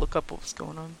 I'll have to look up what was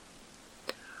going on.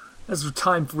 There's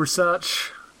time for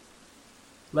research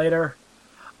later.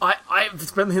 I've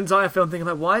spent the entire film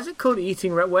thinking, why is it called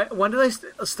Eating Red? When did they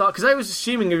start? Because I was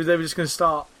assuming they were just going to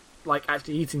start,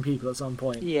 actually eating people at some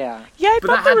point. Yeah. Yeah, I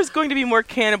thought there was going to be more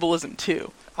cannibalism,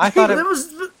 too. I thought I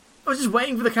was just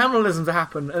waiting for the cannibalism to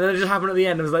happen, and then it just happened at the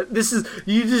end. I was like,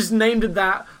 you just named it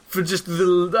that for just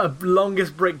the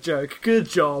longest brick joke. Good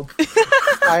job.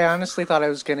 I honestly thought it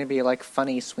was going to be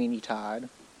funny Sweeney Todd.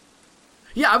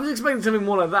 Yeah, I was expecting something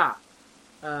more like that,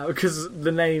 because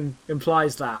the name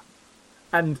implies that.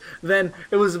 And then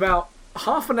it was about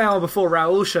half an hour before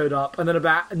Raoul showed up, and then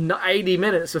about 80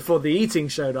 minutes before the eating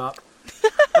showed up.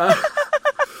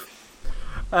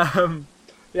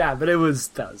 Yeah, but that was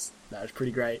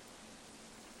pretty great.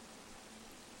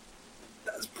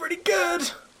 That's pretty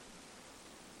good.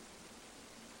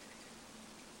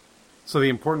 So the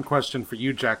important question for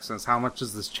you, Jackson, is how much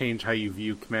does this change how you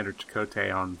view Commander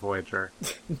Chakotay on Voyager?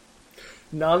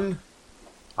 None.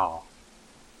 Oh.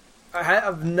 I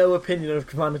have no opinion of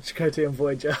Commander Chakotay on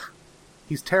Voyager.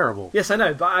 He's terrible. Yes, I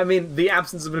know, but I mean, the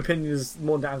absence of an opinion is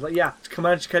more than that. Yeah,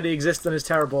 Commander Chakotay exists and is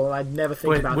terrible, and I'd never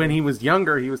think about it. When he was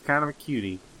younger, he was kind of a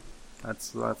cutie.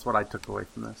 That's what I took away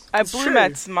from this. I blew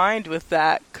Matt's mind with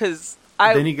that, because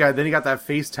Then he got that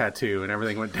face tattoo, and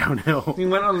everything went downhill. He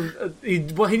went on. He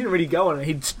didn't really go on it.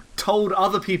 He told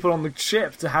other people on the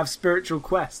ship to have spiritual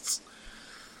quests.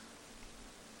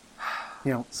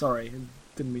 Sorry, I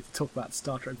didn't mean to talk about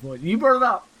Star Trek Voyager. You brought it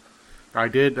up. I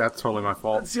did. That's totally my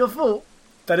fault. That's your fault.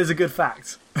 That is a good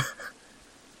fact.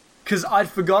 Because I'd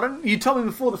forgotten. You told me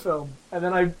before the film, and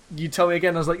then you told me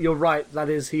again. I was like, "You're right.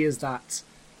 He is that."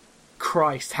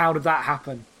 Christ, how did that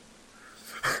happen?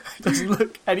 Doesn't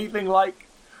look anything like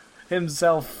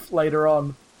himself later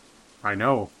on. I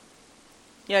know.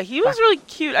 Yeah, he was really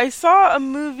cute. I saw a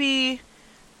movie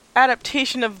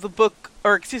adaptation of the book,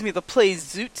 or excuse me, the play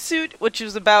Zoot Suit, which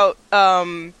is about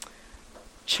Chicano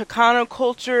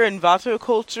culture and Vato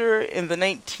culture in the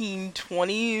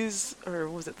 1920s, or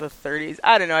was it the 30s?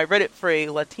 I don't know. I read it for a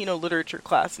Latino literature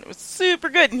class, and it was super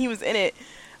good, and he was in it.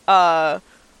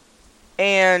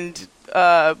 And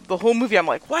the whole movie, I'm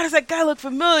like, why does that guy look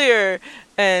familiar?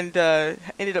 And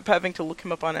ended up having to look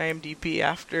him up on IMDb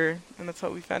after, and that's how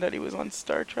we found out he was on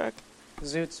Star Trek.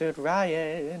 Zoot Suit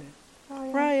Riot.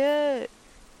 Riot.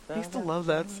 I used to love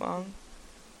that song.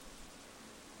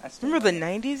 Remember the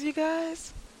 90s, you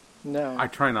guys? No. I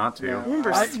try not to. No.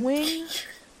 Remember Swing?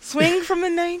 Swing from the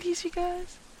 90s, you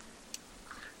guys?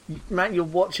 Matt, you're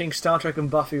watching Star Trek and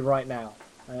Buffy right now.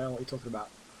 I don't know what you're talking about.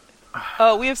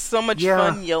 Oh, we have so much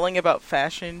fun yelling about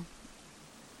fashion.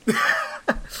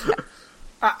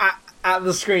 At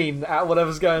the screen, at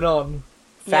whatever's going on.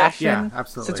 Fashion? Yeah,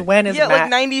 absolutely. Since when is Matt...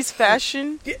 like 90s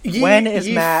fashion? When is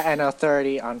Matt an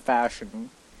authority on fashion?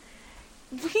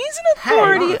 He's an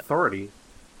authority. I'm not an authority.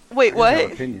 Wait, what? I just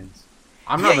have opinions.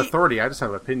 I'm not an authority, I just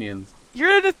have opinions.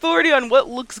 You're an authority on what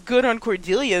looks good on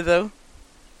Cordelia, though.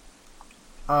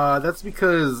 That's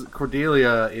because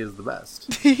Cordelia is the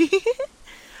best.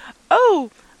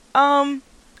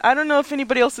 I don't know if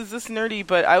anybody else is this nerdy,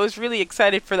 but I was really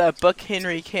excited for that Buck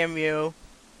Henry cameo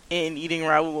in Eating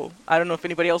Raoul. I don't know if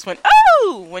anybody else went,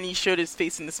 oh! when he showed his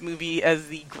face in this movie as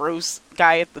the gross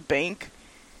guy at the bank.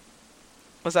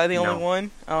 Was I the only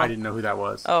one? Oh. I didn't know who that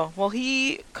was. Oh, well,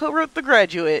 he co-wrote The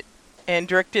Graduate and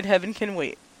directed Heaven Can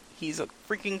Wait. He's a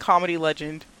freaking comedy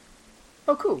legend.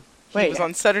 Oh, cool. He was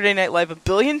on Saturday Night Live a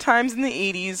billion times in the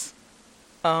 80s.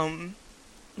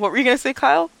 What were you going to say,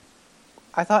 Kyle?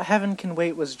 I thought Heaven Can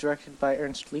Wait was directed by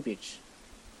Ernst Lubitsch.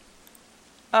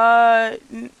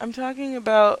 I'm talking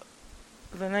about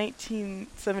the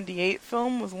 1978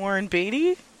 film with Warren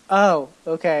Beatty. Oh,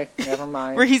 okay. Never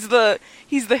mind. Where he's the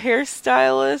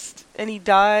hairstylist and he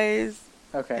dies.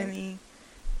 Okay.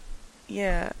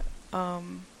 And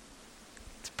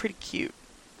it's pretty cute.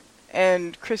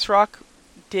 And Chris Rock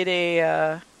did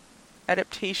a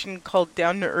adaptation called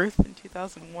Down to Earth in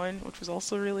 2001, which was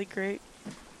also really great.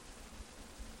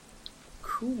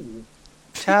 Cool.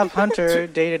 Tab Hunter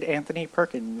dated Anthony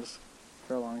Perkins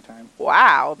for a long time.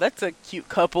 Wow, that's a cute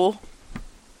couple.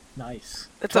 Nice.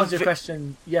 That's to answer your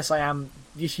question, yes, I am.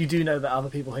 Yes, you do know that other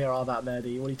people here are that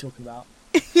nerdy. What are you talking about?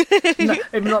 No,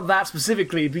 maybe not that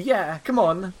specifically, but yeah, come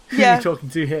on. Who Yeah. are you talking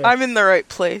to here? I'm in the right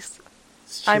place.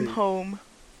 It's true. I'm home.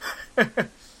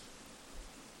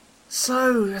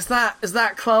 So, is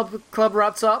that club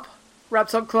wrapped up?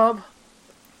 Wrapped up club?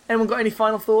 Anyone got any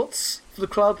final thoughts for the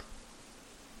club?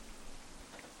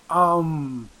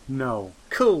 No.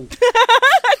 Cool.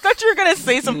 I thought you were gonna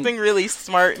say something really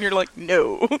smart, and you're like,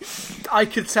 no. I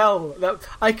could tell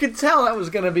that was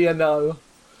going to be a no.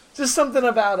 Just something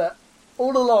about it.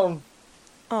 All along.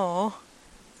 Oh.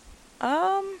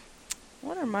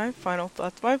 What are my final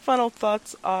thoughts? My final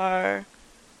thoughts are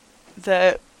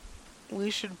that we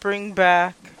should bring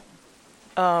back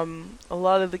a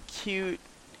lot of the cute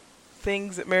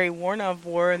things that Mary Warnov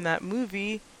wore in that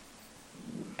movie.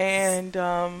 And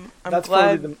That's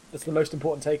probably that's the most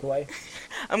important takeaway.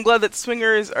 I'm glad that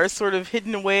swingers are sort of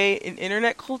hidden away in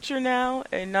internet culture now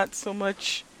and not so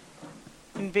much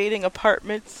invading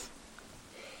apartments.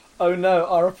 Oh no,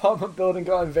 our apartment building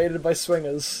got invaded by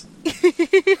swingers.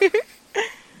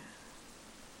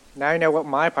 Now you know what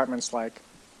my apartment's like.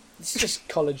 It's just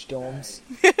college dorms.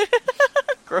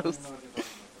 Gross.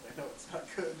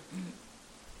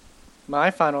 My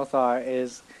final thought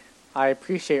is, I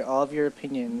appreciate all of your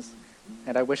opinions,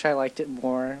 and I wish I liked it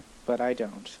more, but I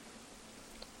don't.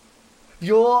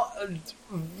 Your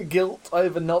guilt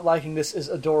over not liking this is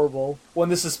adorable, when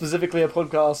this is specifically a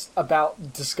podcast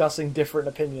about discussing different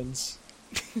opinions.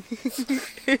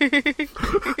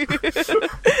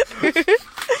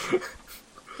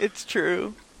 It's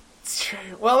true. It's true.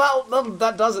 Well,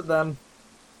 that does it then.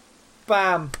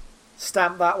 Bam.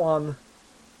 Stamp that one.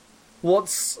 We'll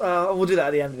do that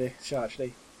at the end of the show,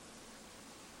 actually.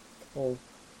 We'll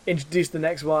introduce the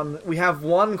next one. We have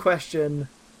one question.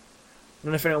 I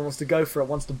don't know if anyone wants to go for it,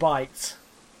 wants to bite.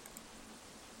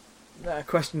 A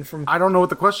question from... I don't know what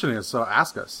the question is, so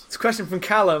ask us. It's a question from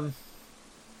Callum.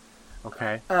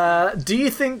 Okay. Do you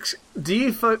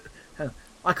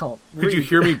I can't Could read. you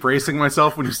hear me bracing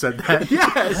myself when you said that?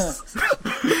 Yes!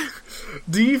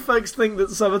 Do you folks think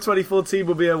that summer 2014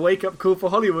 will be a wake-up call for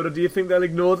Hollywood, or do you think they'll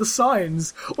ignore the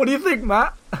signs? What do you think,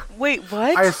 Matt? Wait,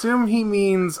 what? I assume he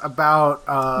means about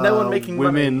No one making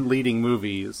women money. leading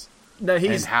movies. No,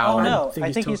 he's... And how- Oh no, I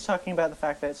he's think he's talking about the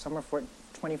fact that summer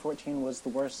 2014 was the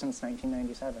worst since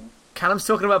 1997. Callum's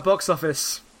talking about box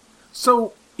office.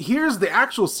 So, here's the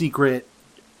actual secret.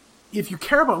 If you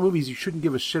care about movies, you shouldn't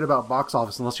give a shit about box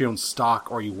office unless you own stock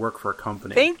or you work for a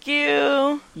company. Thank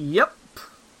you. Yep.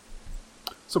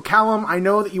 So, Callum, I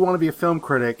know that you want to be a film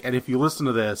critic, and if you listen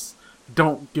to this,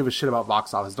 don't give a shit about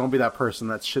box office. Don't be that person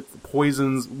that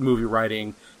poisons movie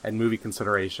writing and movie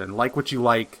consideration. Like what you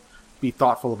like, be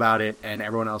thoughtful about it, and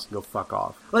everyone else can go fuck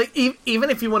off. Like, even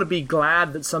if you want to be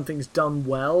glad that something's done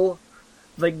well,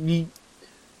 like,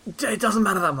 it doesn't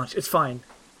matter that much. It's fine.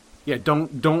 Yeah,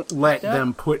 don't let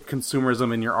them put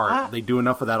consumerism in your art. They do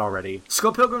enough of that already.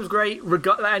 Scott Pilgrim's great,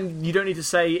 and you don't need to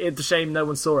say it's a shame no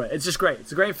one saw it. It's just great.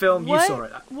 It's a great film. You saw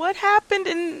it. What happened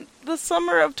in the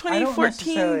summer of I don't 2014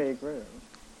 necessarily agree.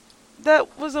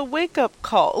 that was a wake-up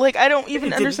call? Like, I don't even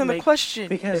didn't understand the make- question.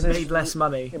 Because It it's- made less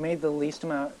money. It made the least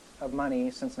amount of money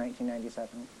since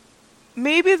 1997.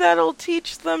 Maybe that'll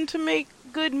teach them to make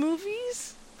good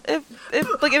movies? If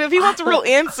he wants a real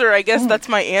answer, I guess that's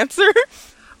my answer.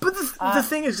 But the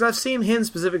thing is, 'cause I've seen him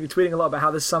specifically tweeting a lot about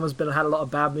how this summer's had a lot of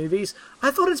bad movies.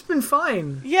 I thought it's been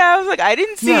fine. Yeah, I was like, I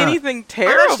didn't see Yeah. anything I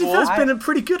terrible. actually think it's been a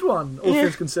pretty good one, all Yeah.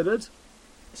 things considered.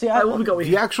 See, What we got?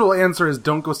 The actual answer is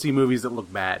don't go see movies that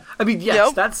look bad. I mean, yes,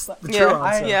 Yep. that's the Yeah. true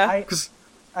answer. Yeah.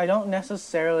 I don't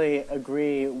necessarily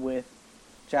agree with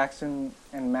Jackson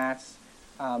and Matt's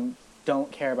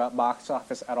don't care about box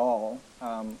office at all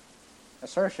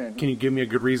assertion. Can you give me a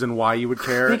good reason why you would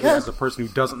care Because- as a person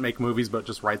who doesn't make movies but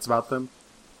just writes about them?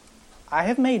 I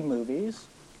have made movies.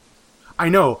 I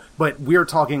know, but we're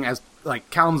talking as, like,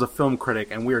 Callum's a film critic,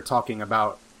 and we're talking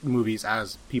about movies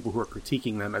as people who are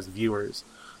critiquing them as viewers.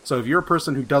 So if you're a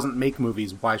person who doesn't make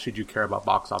movies, why should you care about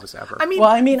box office ever? I mean, Well,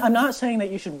 I mean, I'm not saying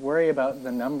that you should worry about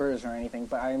the numbers or anything,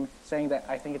 but I'm saying that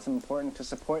I think it's important to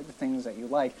support the things that you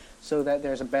like so that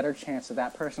there's a better chance that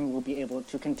that person will be able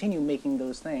to continue making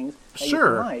those things that you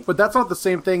Sure, like. but that's not the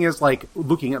same thing as, like,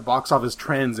 looking at box office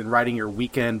trends and writing your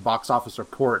weekend box office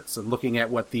reports and looking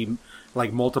at what the,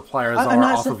 like, multipliers I'm are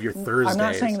not off sa- of your Thursdays. I'm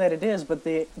not saying that it is, but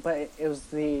it was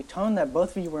the tone that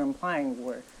both of you were implying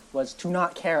was to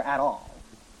not care at all.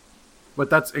 But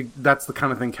that's the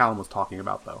kind of thing Callum was talking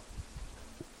about, though.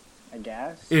 I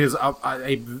guess. It is,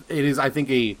 I think,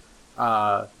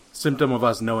 a symptom of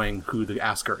us knowing who the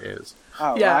asker is.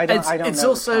 Oh, Yeah, well, I don't it's know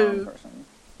also- the Talon person.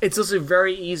 it's also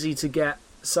very easy to get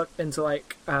sucked into,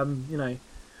 like,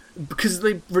 because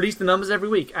they release the numbers every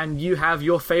week, and you have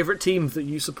your favorite teams that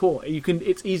you support.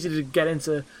 It's easy to get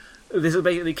into. This is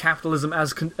basically capitalism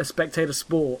as a spectator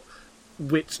sport,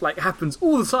 which like happens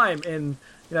all the time in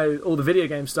all the video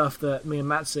game stuff that me and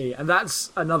Matt see, and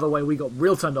that's another way we got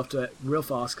real turned off to it real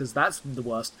fast because that's the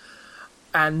worst.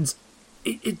 And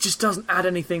it just doesn't add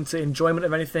anything to enjoyment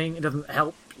of anything. It doesn't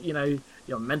help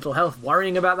your mental health.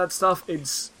 Worrying about that stuff,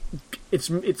 it's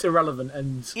irrelevant.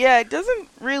 And yeah, it doesn't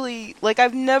really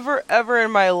I've never ever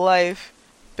in my life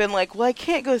been like, well, I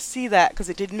can't go see that because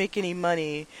it didn't make any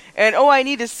money, and I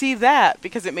need to see that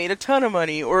because it made a ton of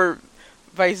money, or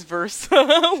vice versa.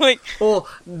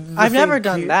 I've never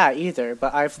done that either,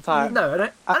 but I've thought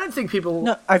I don't think people.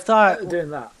 No, I've thought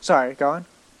doing that. Sorry, go on.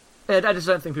 I just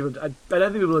don't think people. I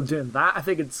don't think people are doing that. I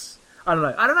think it's. I don't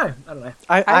know.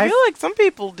 I feel like some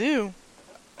people do.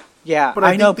 Yeah, but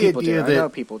I know people do. I know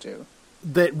people do.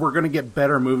 That we're going to get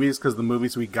better movies because the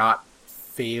movies we got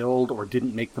failed or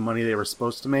didn't make the money they were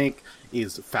supposed to make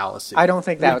is fallacy. I don't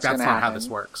think that's not happen. how this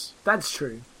works. That's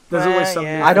true. There's always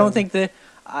something. Yeah. I don't think that.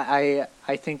 I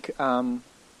think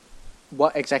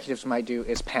what executives might do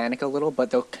is panic a little,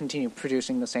 but they'll continue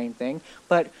producing the same thing.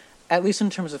 But at least in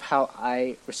terms of how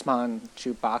I respond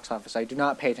to box office, I do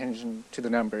not pay attention to the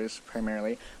numbers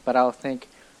primarily, but I'll think,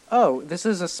 oh, this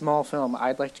is a small film,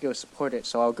 I'd like to go support it,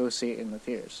 so I'll go see it in the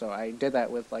theaters. So I did that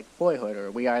with Boyhood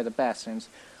or We Are the Best, and it's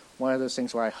one of those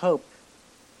things where I hope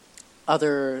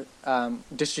other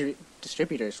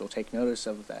distributors will take notice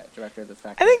of that director, the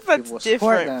fact I think that people will that's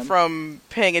support different them. from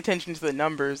paying attention to the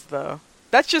numbers, though.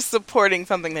 That's just supporting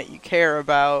something that you care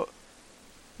about.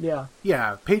 Yeah.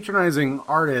 Yeah, patronizing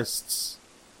artists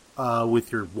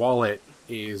with your wallet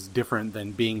is different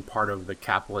than being part of the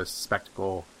capitalist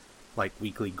spectacle,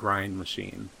 weekly grind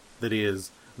machine that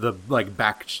is the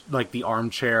the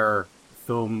armchair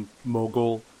film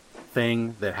mogul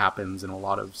thing that happens in a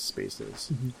lot of spaces.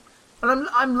 Mm-hmm. And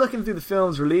I'm looking through the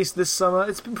films released this summer.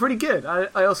 It's been pretty good.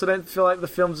 I also don't feel like the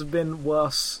films have been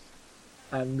worse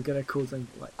and going to cause them.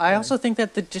 I also think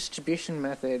that the distribution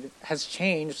method has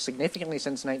changed significantly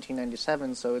since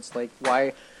 1997. So it's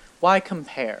why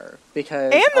compare?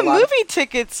 Because and the movie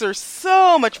tickets are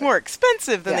so much more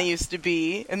expensive than they used to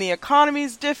be, and the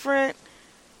economy's different.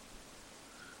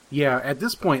 Yeah, at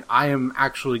this point, I am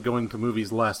actually going to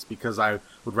movies less because I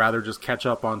would rather just catch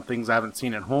up on things I haven't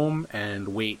seen at home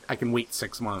and wait. I can wait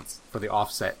 6 months for the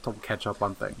offset to catch up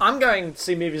on things. I'm going to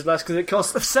see movies less because it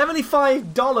costs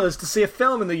 $75 to see a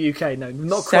film in the UK. No,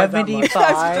 not quite that much.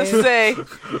 I was to say,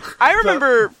 I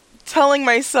remember telling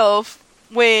myself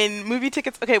when movie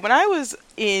tickets... Okay, when I was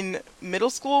in middle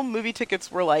school, movie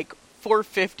tickets were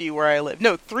 $4.50 where I live.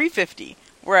 No, $3.50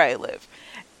 where I live.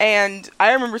 And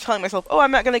I remember telling myself, I'm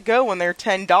not going to go when they're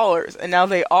 $10. And now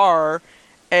they are.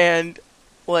 And,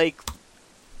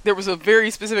 there was a very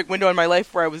specific window in my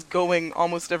life where I was going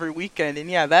almost every weekend.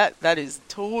 And yeah, that is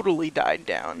totally died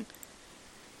down.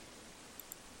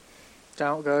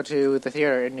 Don't go to the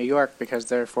theater in New York because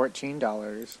they're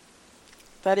 $14.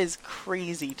 That is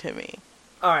crazy to me.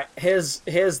 Alright, here's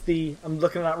I'm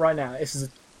looking at it right now. This is a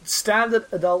standard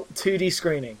adult 2D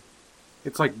screening.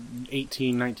 It's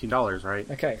 $18, $19, right?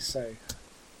 Okay, so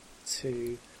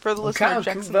for the listener,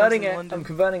 I'm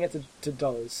converting it to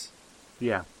dollars.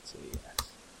 Yeah. So, yes.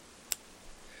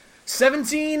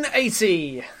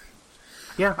 $17.80.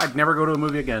 Yeah, I'd never go to a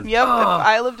movie again. Yep. If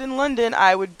I lived in London,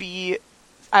 I would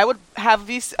have a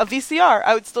VCR.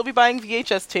 I would still be buying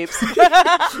VHS tapes.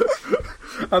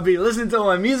 I'd be listening to all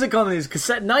my music on these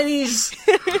cassette 90s.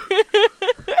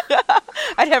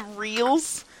 I'd have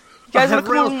reels. You guys want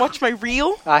to come over and watch my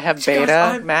reel? I have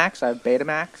Betamax. I have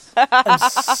Betamax. I'm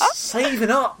saving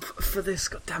up for this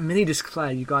goddamn mini disc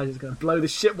player. You guys are going to blow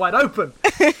this shit wide open.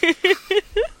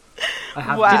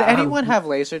 Wow. Did anyone have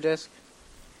Laserdisc?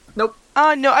 Nope. No,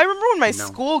 I remember when my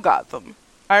school got them.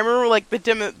 I remember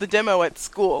the demo at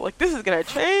school. This is gonna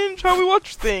change how we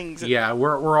watch things. Yeah,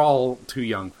 we're all too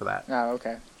young for that. Oh,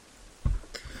 okay.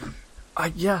 I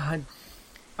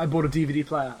bought a DVD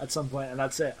player at some point, and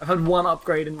that's it. I've had one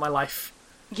upgrade in my life.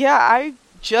 Yeah, I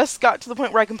just got to the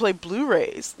point where I can play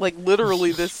Blu-rays.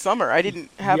 Literally this summer. I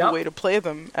didn't have a way to play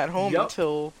them at home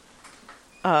until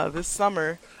this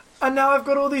summer. And now I've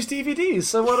got all these DVDs,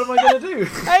 so what am I going to do?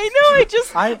 I know,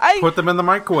 I put them in the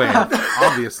microwave,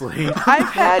 obviously. I've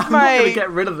had I'm not going to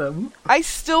get rid of them. I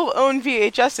still own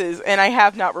VHSs, and I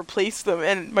have not replaced them,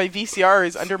 and my VCR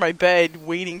is under my bed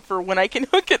waiting for when I can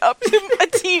hook it up to a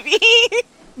TV.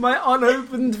 My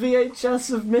unopened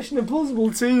VHS of Mission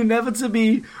Impossible 2, never to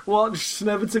be watched,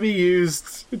 never to be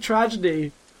used.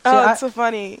 Tragedy. Oh, that's so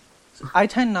funny. I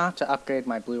tend not to upgrade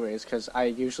my Blu-rays, because I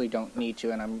usually don't need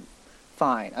to, and I'm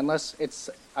fine, unless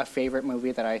it's a favorite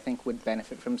movie that I think would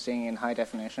benefit from seeing in high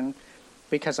definition,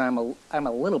 because I'm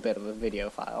a little bit of a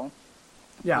videophile.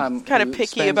 Yeah. Kind of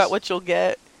picky about what you'll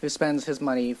get. Who spends his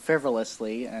money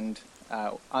frivolously and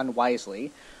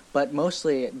unwisely, but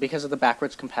mostly because of the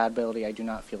backwards compatibility, I do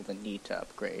not feel the need to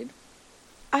upgrade.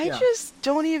 I just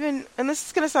don't even, and this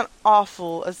is going to sound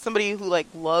awful as somebody who, like,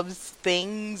 loves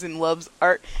things and loves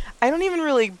art, I don't even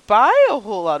really buy a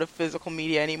whole lot of physical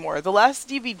media anymore. The last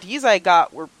DVDs I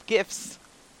got were gifts.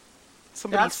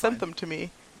 Somebody sent them to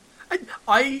me.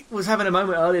 I was having a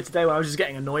moment earlier today where I was just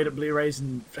getting annoyed at Blu-rays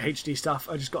and HD stuff.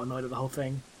 I just got annoyed at the whole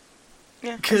thing.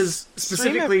 Yeah. Because,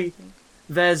 specifically,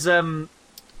 there's,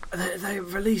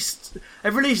 they've released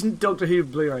Doctor Who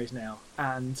Blu-rays now,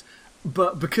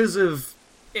 but because of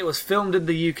it was filmed in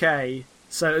the UK,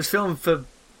 so it was filmed for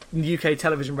UK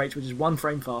television rates, which is 1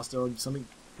 frame faster or something,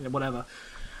 whatever.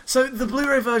 So the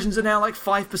Blu-ray versions are now like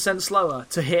 5% slower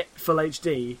to hit full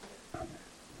HD,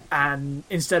 and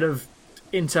instead of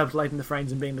interpolating the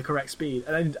frames and being the correct speed.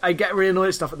 And I get really annoyed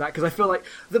at stuff like that, because I feel like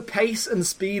the pace and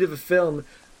speed of a film,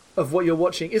 of what you're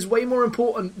watching, is way more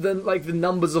important than like the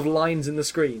numbers of lines in the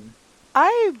screen.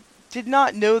 I did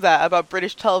not know that about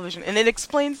British television, and it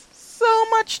explains so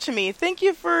much to me. Thank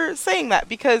you for saying that,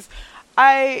 because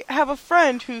I have a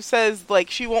friend who says, like,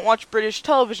 she won't watch British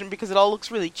television because it all looks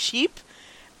really cheap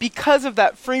because of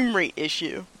that frame rate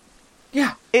issue.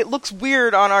 Yeah. It looks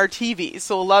weird on our TV,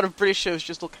 so a lot of British shows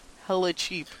just look hella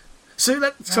cheap. So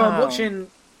I'm watching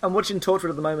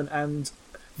Torchwood at the moment, and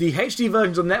the HD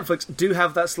versions on Netflix do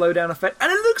have that slowdown effect,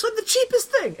 and it looks like the cheapest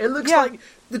thing. It looks like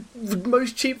the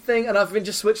most cheap thing, and I've been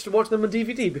just switched to watch them on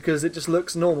DVD because it just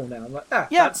looks normal now. I'm like,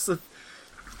 that's the...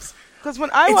 Because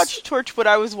when I watched Torchwood,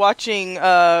 I was watching,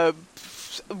 I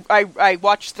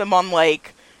watched them on,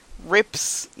 like,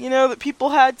 rips, that people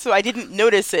had, so I didn't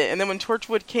notice it. And then when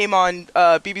Torchwood came on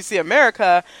BBC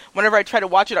America, whenever I tried to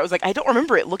watch it, I was like, I don't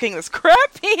remember it looking this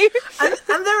crappy.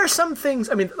 and there are some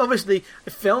things, I mean, obviously,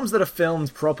 films that are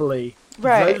filmed properly,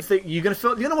 right? You're gonna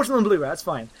watch them on Blu-ray, that's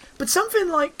fine. But something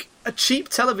like a cheap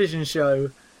television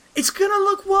show, it's gonna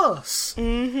look worse.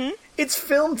 Mm-hmm. It's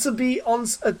filmed to be on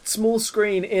a small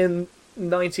screen in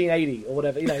 1980 or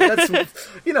whatever. That's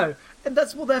and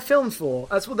that's what they're filmed for.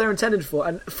 That's what they're intended for.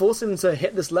 And forcing them to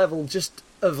hit this level just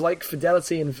of like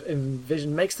fidelity and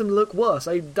vision makes them look worse.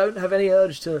 I don't have any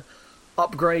urge to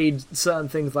upgrade certain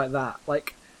things like that.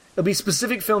 Like, there'll be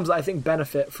specific films that I think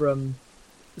benefit from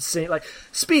seeing, like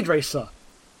Speed Racer.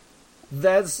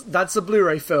 That's a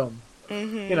Blu-ray film.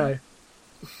 Mm-hmm.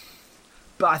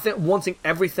 But I think wanting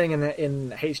everything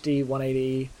in HD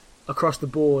 180 across the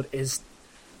board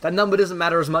that number doesn't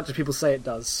matter as much as people say it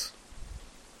does.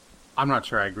 I'm not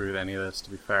sure I agree with any of this,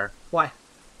 to be fair. Why?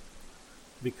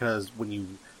 Because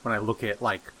when I look at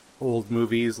like old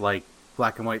movies, like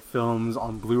black and white films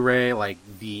on Blu-ray, like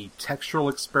the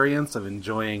textural experience of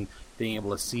being able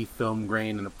to see film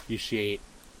grain and appreciate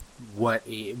what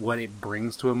it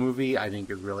brings to a movie, I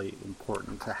think is really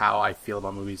important to how I feel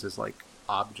about movies as like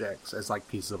objects, as like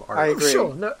pieces of art. I agree.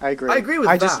 Sure, no, I agree. I agree with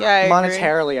that.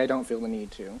 Monetarily, I don't feel the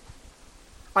need to.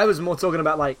 I was more talking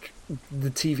about like the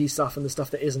TV stuff and the stuff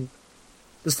that isn't.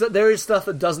 There is stuff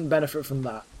that doesn't benefit from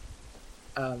that.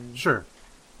 Sure.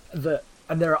 And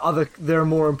there are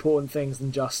more important things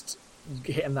than just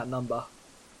hitting that number.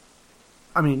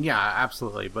 I mean, yeah,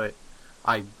 absolutely, but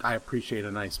I appreciate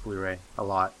a nice Blu-ray a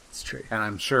lot. It's true. And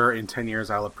I'm sure in 10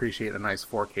 years I'll appreciate a nice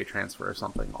 4K transfer or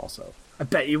something also. I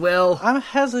bet you will. I'm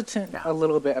hesitant a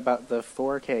little bit about the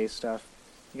 4K stuff.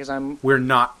 Because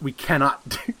we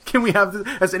cannot, can we have,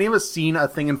 has any of us seen a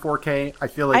thing in 4K? I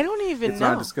feel like I don't even it's know.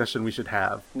 not a discussion we should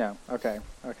have. No, okay.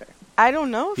 I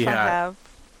don't know if I have.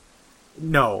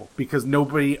 No, because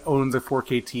nobody owns a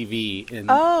 4K TV in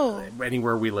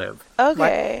anywhere we live.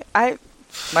 Okay,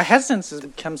 My hesitance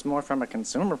comes more from a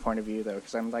consumer point of view, though,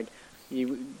 because I'm like,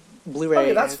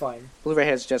 Blu-ray. That's fine. Blu-ray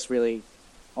has just really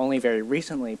only very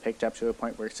recently picked up to a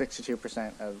point where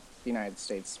 62% of the United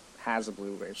States has a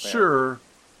Blu-ray player. Sure.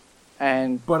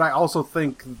 But I also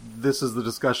think this is the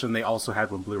discussion they also had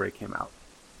when Blu-ray came out.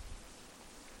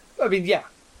 I mean, yeah.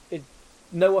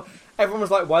 Everyone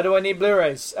was like, why do I need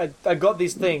Blu-rays? I got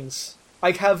these things. I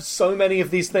have so many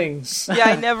of these things. Yeah,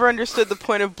 I never understood the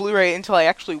point of Blu-ray until I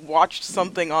actually watched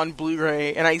something on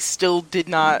Blu-ray, and I still did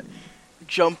not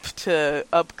jump to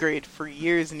upgrade for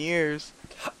years and years.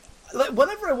 Like,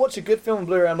 whenever I watch a good film on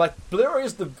Blu-ray, I'm like, Blu-ray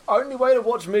is the only way to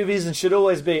watch movies and should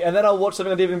always be. And then I'll watch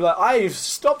something on DVD and be like, I've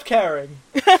stopped caring.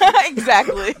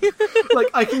 Exactly.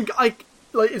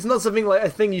 It's not something like a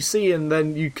thing you see and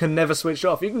then you can never switch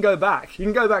off. You can go back. You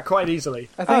can go back quite easily.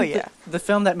 I think the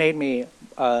film that made me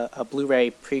a Blu-ray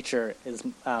preacher is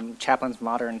Chaplin's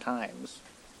Modern Times.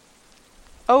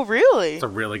 Oh, really? It's a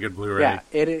really good Blu-ray. Yeah,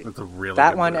 It's a really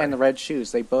that good one Blu-ray. and the Red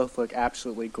Shoes. They both look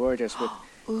absolutely gorgeous.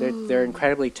 With they're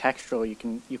incredibly textural.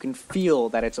 You can feel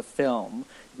that it's a film.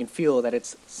 You can feel that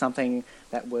it's something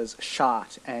that was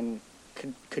shot and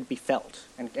could be felt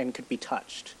and could be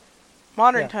touched.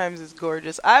 Modern Times is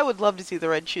gorgeous. I would love to see the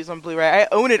Red Shoes on Blu-ray. I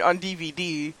own it on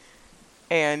DVD,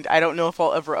 and I don't know if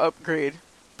I'll ever upgrade.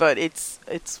 But it's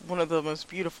one of the most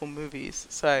beautiful movies,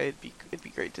 so it'd be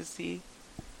great to see.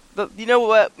 You know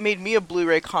what made me a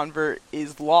Blu-ray convert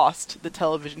is Lost, the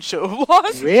television show of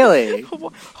Lost. Really?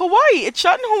 Hawaii. It's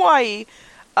shot in Hawaii,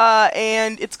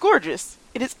 and it's gorgeous.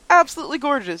 It is absolutely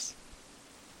gorgeous.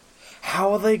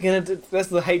 How are they going to do... That's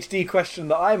the HD question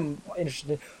that I'm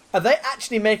interested in. Are they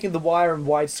actually making The Wire in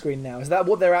widescreen now? Is that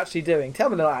what they're actually doing? Tell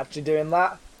me they're not actually doing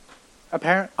that.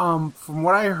 From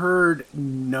what I heard,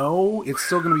 no. It's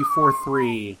still going to be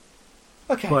 4:3.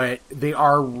 Okay. But they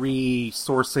are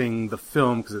resourcing the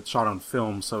film because it's shot on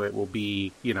film, so it will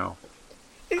be,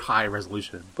 high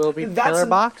resolution. Will it be That's pillar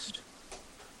boxed?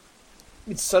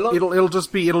 It's so long... It'll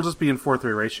just be in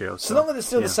 4:3 ratio. So long as it's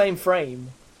still the same frame.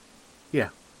 Yeah.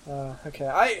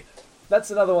 Okay. That's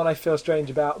another one I feel strange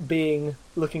about,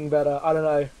 looking better. I don't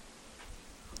know.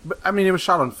 But, I mean, it was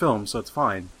shot on film, so it's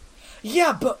fine.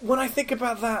 Yeah, but when I think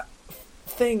about that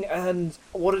thing and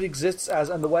what it exists as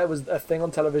and the way it was a thing on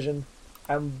television,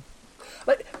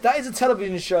 that is a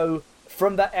television show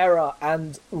from that era,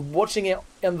 and watching it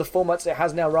in the formats it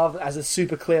has now rather than as a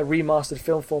super clear remastered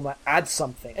film format adds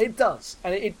something. It does.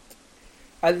 And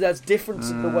that's different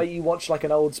to the way you watch like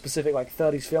an old specific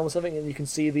 30s film or something, and you can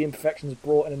see the imperfections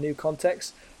brought in a new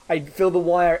context. I feel The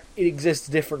Wire, it exists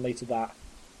differently to that.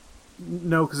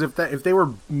 No, because if they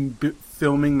were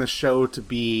filming the show to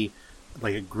be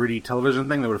like a gritty television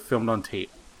thing, they would have filmed on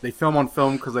tape. They film on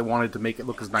film because they wanted to make it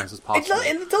look as nice as possible.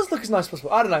 It does look as nice as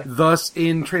possible. I don't know. Thus,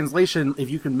 in translation,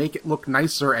 if you can make it look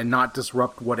nicer and not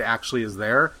disrupt what actually is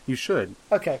there, you should.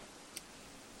 Okay.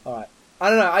 Alright. I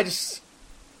don't know,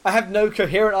 I have no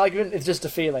coherent argument, it's just a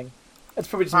feeling. It's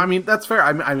probably just... I mean, that's fair.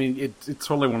 I mean, it's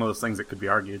totally one of those things that could be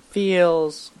argued.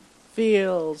 Feels.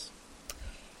 Okay,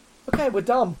 we're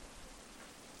done.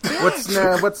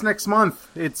 What's next month?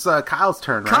 It's Kyle's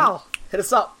turn, right? Kyle, hit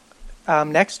us up.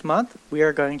 Next month, we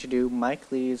are going to do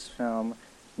Mike Leigh's film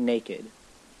Naked,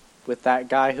 with that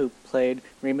guy who played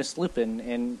Remus Lupin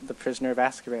in The Prisoner of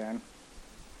Azkaban.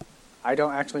 I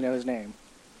don't actually know his name.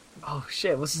 Oh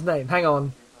shit, what's his name? Hang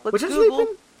on. Let's Which is Google.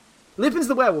 Lupin? Lupin's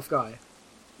the werewolf guy.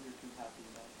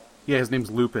 Yeah, his name's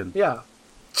Lupin. Yeah.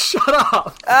 Shut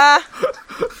up!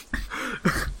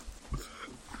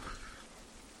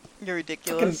 You're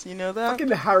ridiculous, you know that? Fucking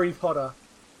Harry Potter.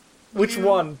 Which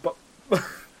one? But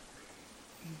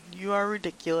You are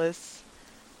ridiculous.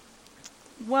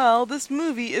 Well, this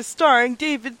movie is starring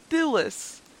David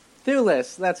Thewlis.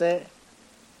 Thewlis, that's it.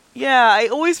 Yeah, I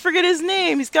always forget his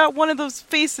name. He's got one of those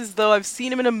faces, though. I've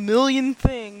seen him in a million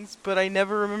things, but I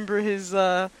never remember his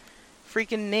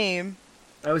freaking name.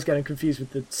 I always get him confused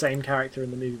with the same character in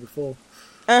the movie before.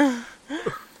 Yeah,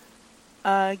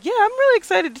 I'm really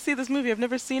excited to see this movie. I've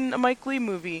never seen a Mike Leigh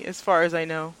movie, as far as I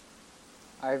know.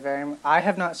 I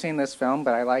have not seen this film,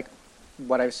 but I like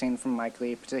what I've seen from Mike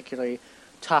Leigh, particularly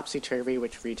Topsy Turvy,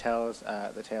 which retells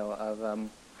the tale of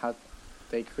how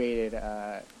they created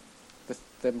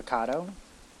the Mikado.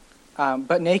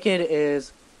 But Naked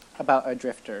is about a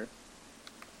drifter.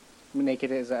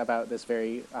 Naked is about this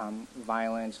very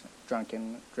violent,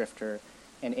 drunken drifter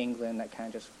in England that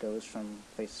kind of just goes from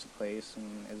place to place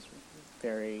and is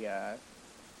very,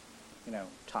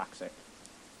 toxic.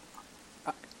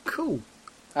 Cool.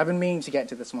 I've been meaning to get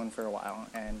to this one for a while,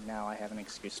 and now I have an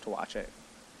excuse to watch it.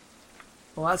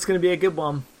 Well, that's going to be a good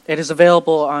one. It is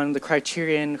available on the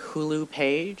Criterion Hulu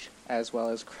page, as well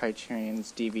as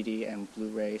Criterion's DVD and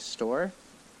Blu-ray store.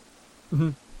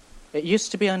 Mm-hmm. It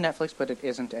used to be on Netflix, but it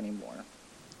isn't anymore.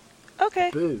 Okay.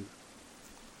 Boo.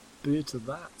 Boo to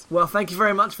that. Well, thank you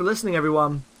very much for listening,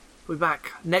 everyone. We'll be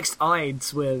back next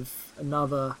Ides with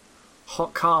another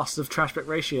hot cast of Trashpect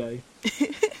Ratio.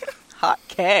 Hot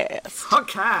cast. Hot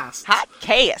cast. Hot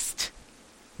cast.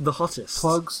 The hottest.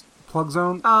 Plug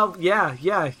zone? Oh, yeah,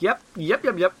 yep. do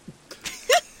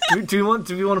we want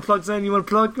to plug zone? You want to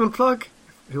plug? Who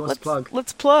wants to plug?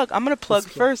 Let's plug. I'm going to plug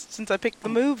first, since I picked the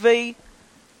movie.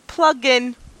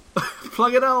 Plugging.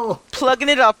 Plug it all. Plugging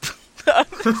it up.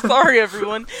 Sorry,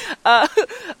 everyone.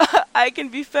 I can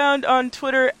be found on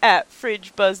Twitter at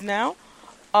FridgeBuzzNow.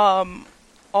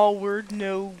 All word,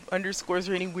 no underscores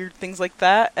or any weird things like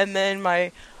that. And then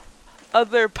my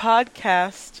other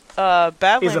podcast,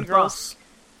 Badland Is a Girls. bus.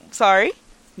 Sorry?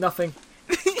 Nothing.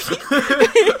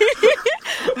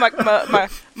 my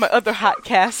other hot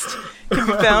cast can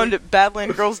be found at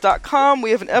badlandgirls.com.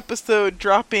 We have an episode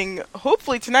dropping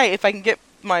hopefully tonight if I can get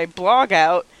my blog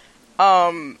out.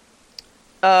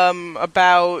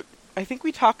 About, I think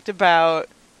we talked about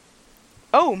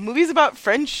movies about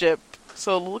friendship.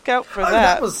 So look out for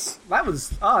that. That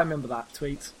was. Oh, I remember that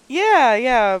tweet.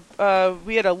 Yeah.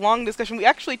 We had a long discussion.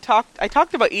 I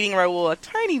talked about Eating Raoul a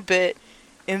tiny bit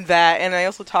in that, and I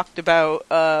also talked about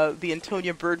the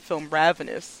Antonia Bird film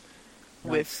Ravenous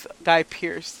with Guy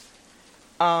Pearce.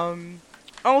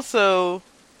 Also,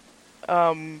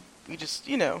 we just,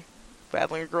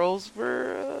 Badland Girls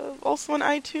were also on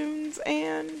iTunes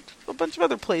and a bunch of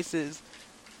other places.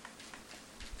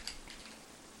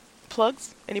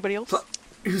 Plugs? Anybody else?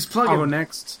 Who's plugging? I'll go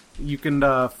next. You can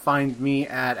find me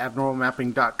at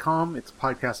abnormalmapping.com. It's a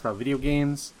podcast about video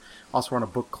games. Also run a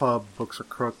book club,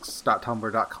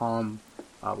 booksarcrooks.tumblr.com.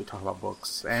 We talk about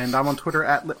books. And I'm on Twitter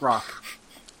at LitRock.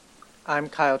 I'm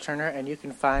Kyle Turner, and you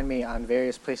can find me on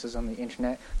various places on the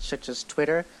internet, such as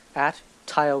Twitter at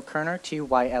TyleKerner,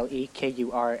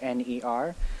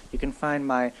 TYLEKURNER. You can find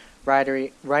my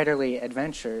writerly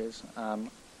adventures on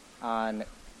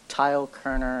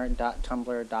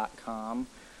tylekerner.tumblr.com.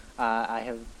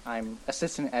 I'm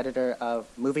assistant editor of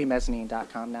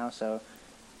MovieMezzanine.com now, so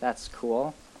that's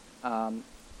cool.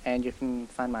 And you can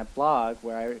find my blog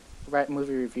where I write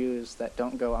movie reviews that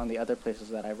don't go on the other places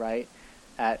that I write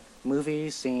at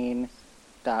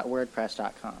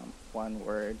moviescene.wordpress.com. One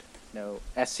word, no,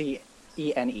 SCENE.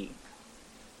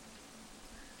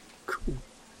 Cool.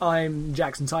 I'm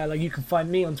Jackson Tyler. You can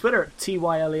find me on Twitter at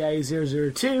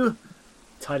TYLEA002.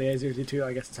 Tyler002,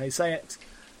 I guess that's how you say it.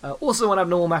 Also on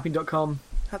abnormalmapping.com.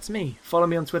 That's me. Follow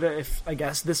me on Twitter if, I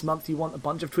guess, this month you want a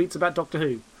bunch of tweets about Doctor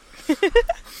Who.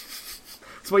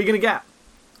 That's what you're going to get.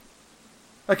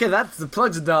 Okay, the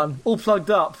plugs are done. All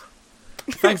plugged up.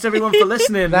 Thanks everyone for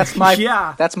listening. That's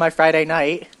my Friday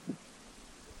night.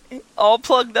 All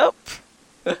plugged up.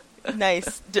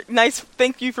 Nice. Nice.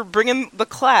 Thank you for bringing the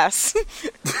class.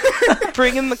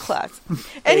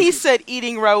 And he said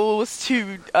eating Raoul was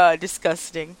too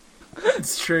disgusting.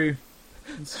 It's true.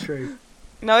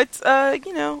 No, it's I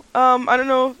don't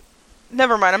know.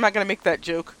 Never mind. I'm not gonna make that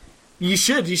joke. You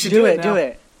should do it now. Do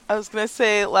it. I was gonna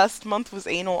say last month was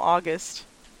Anal August.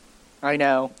 I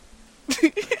know.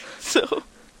 So.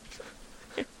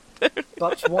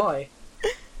 But why?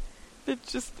 It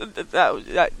just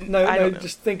No,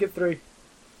 just think it through.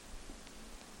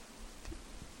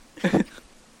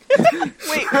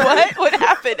 Wait, what? What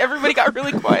happened? Everybody got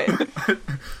really quiet.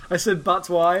 I said, but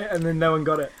why? And then no one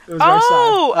got it. It was very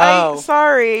sad.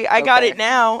 Sorry. I got it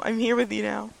now. I'm here with you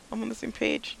now. I'm on the same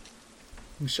page.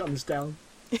 I'm shutting this down.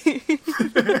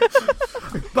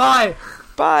 Bye.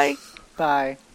 Bye. Bye.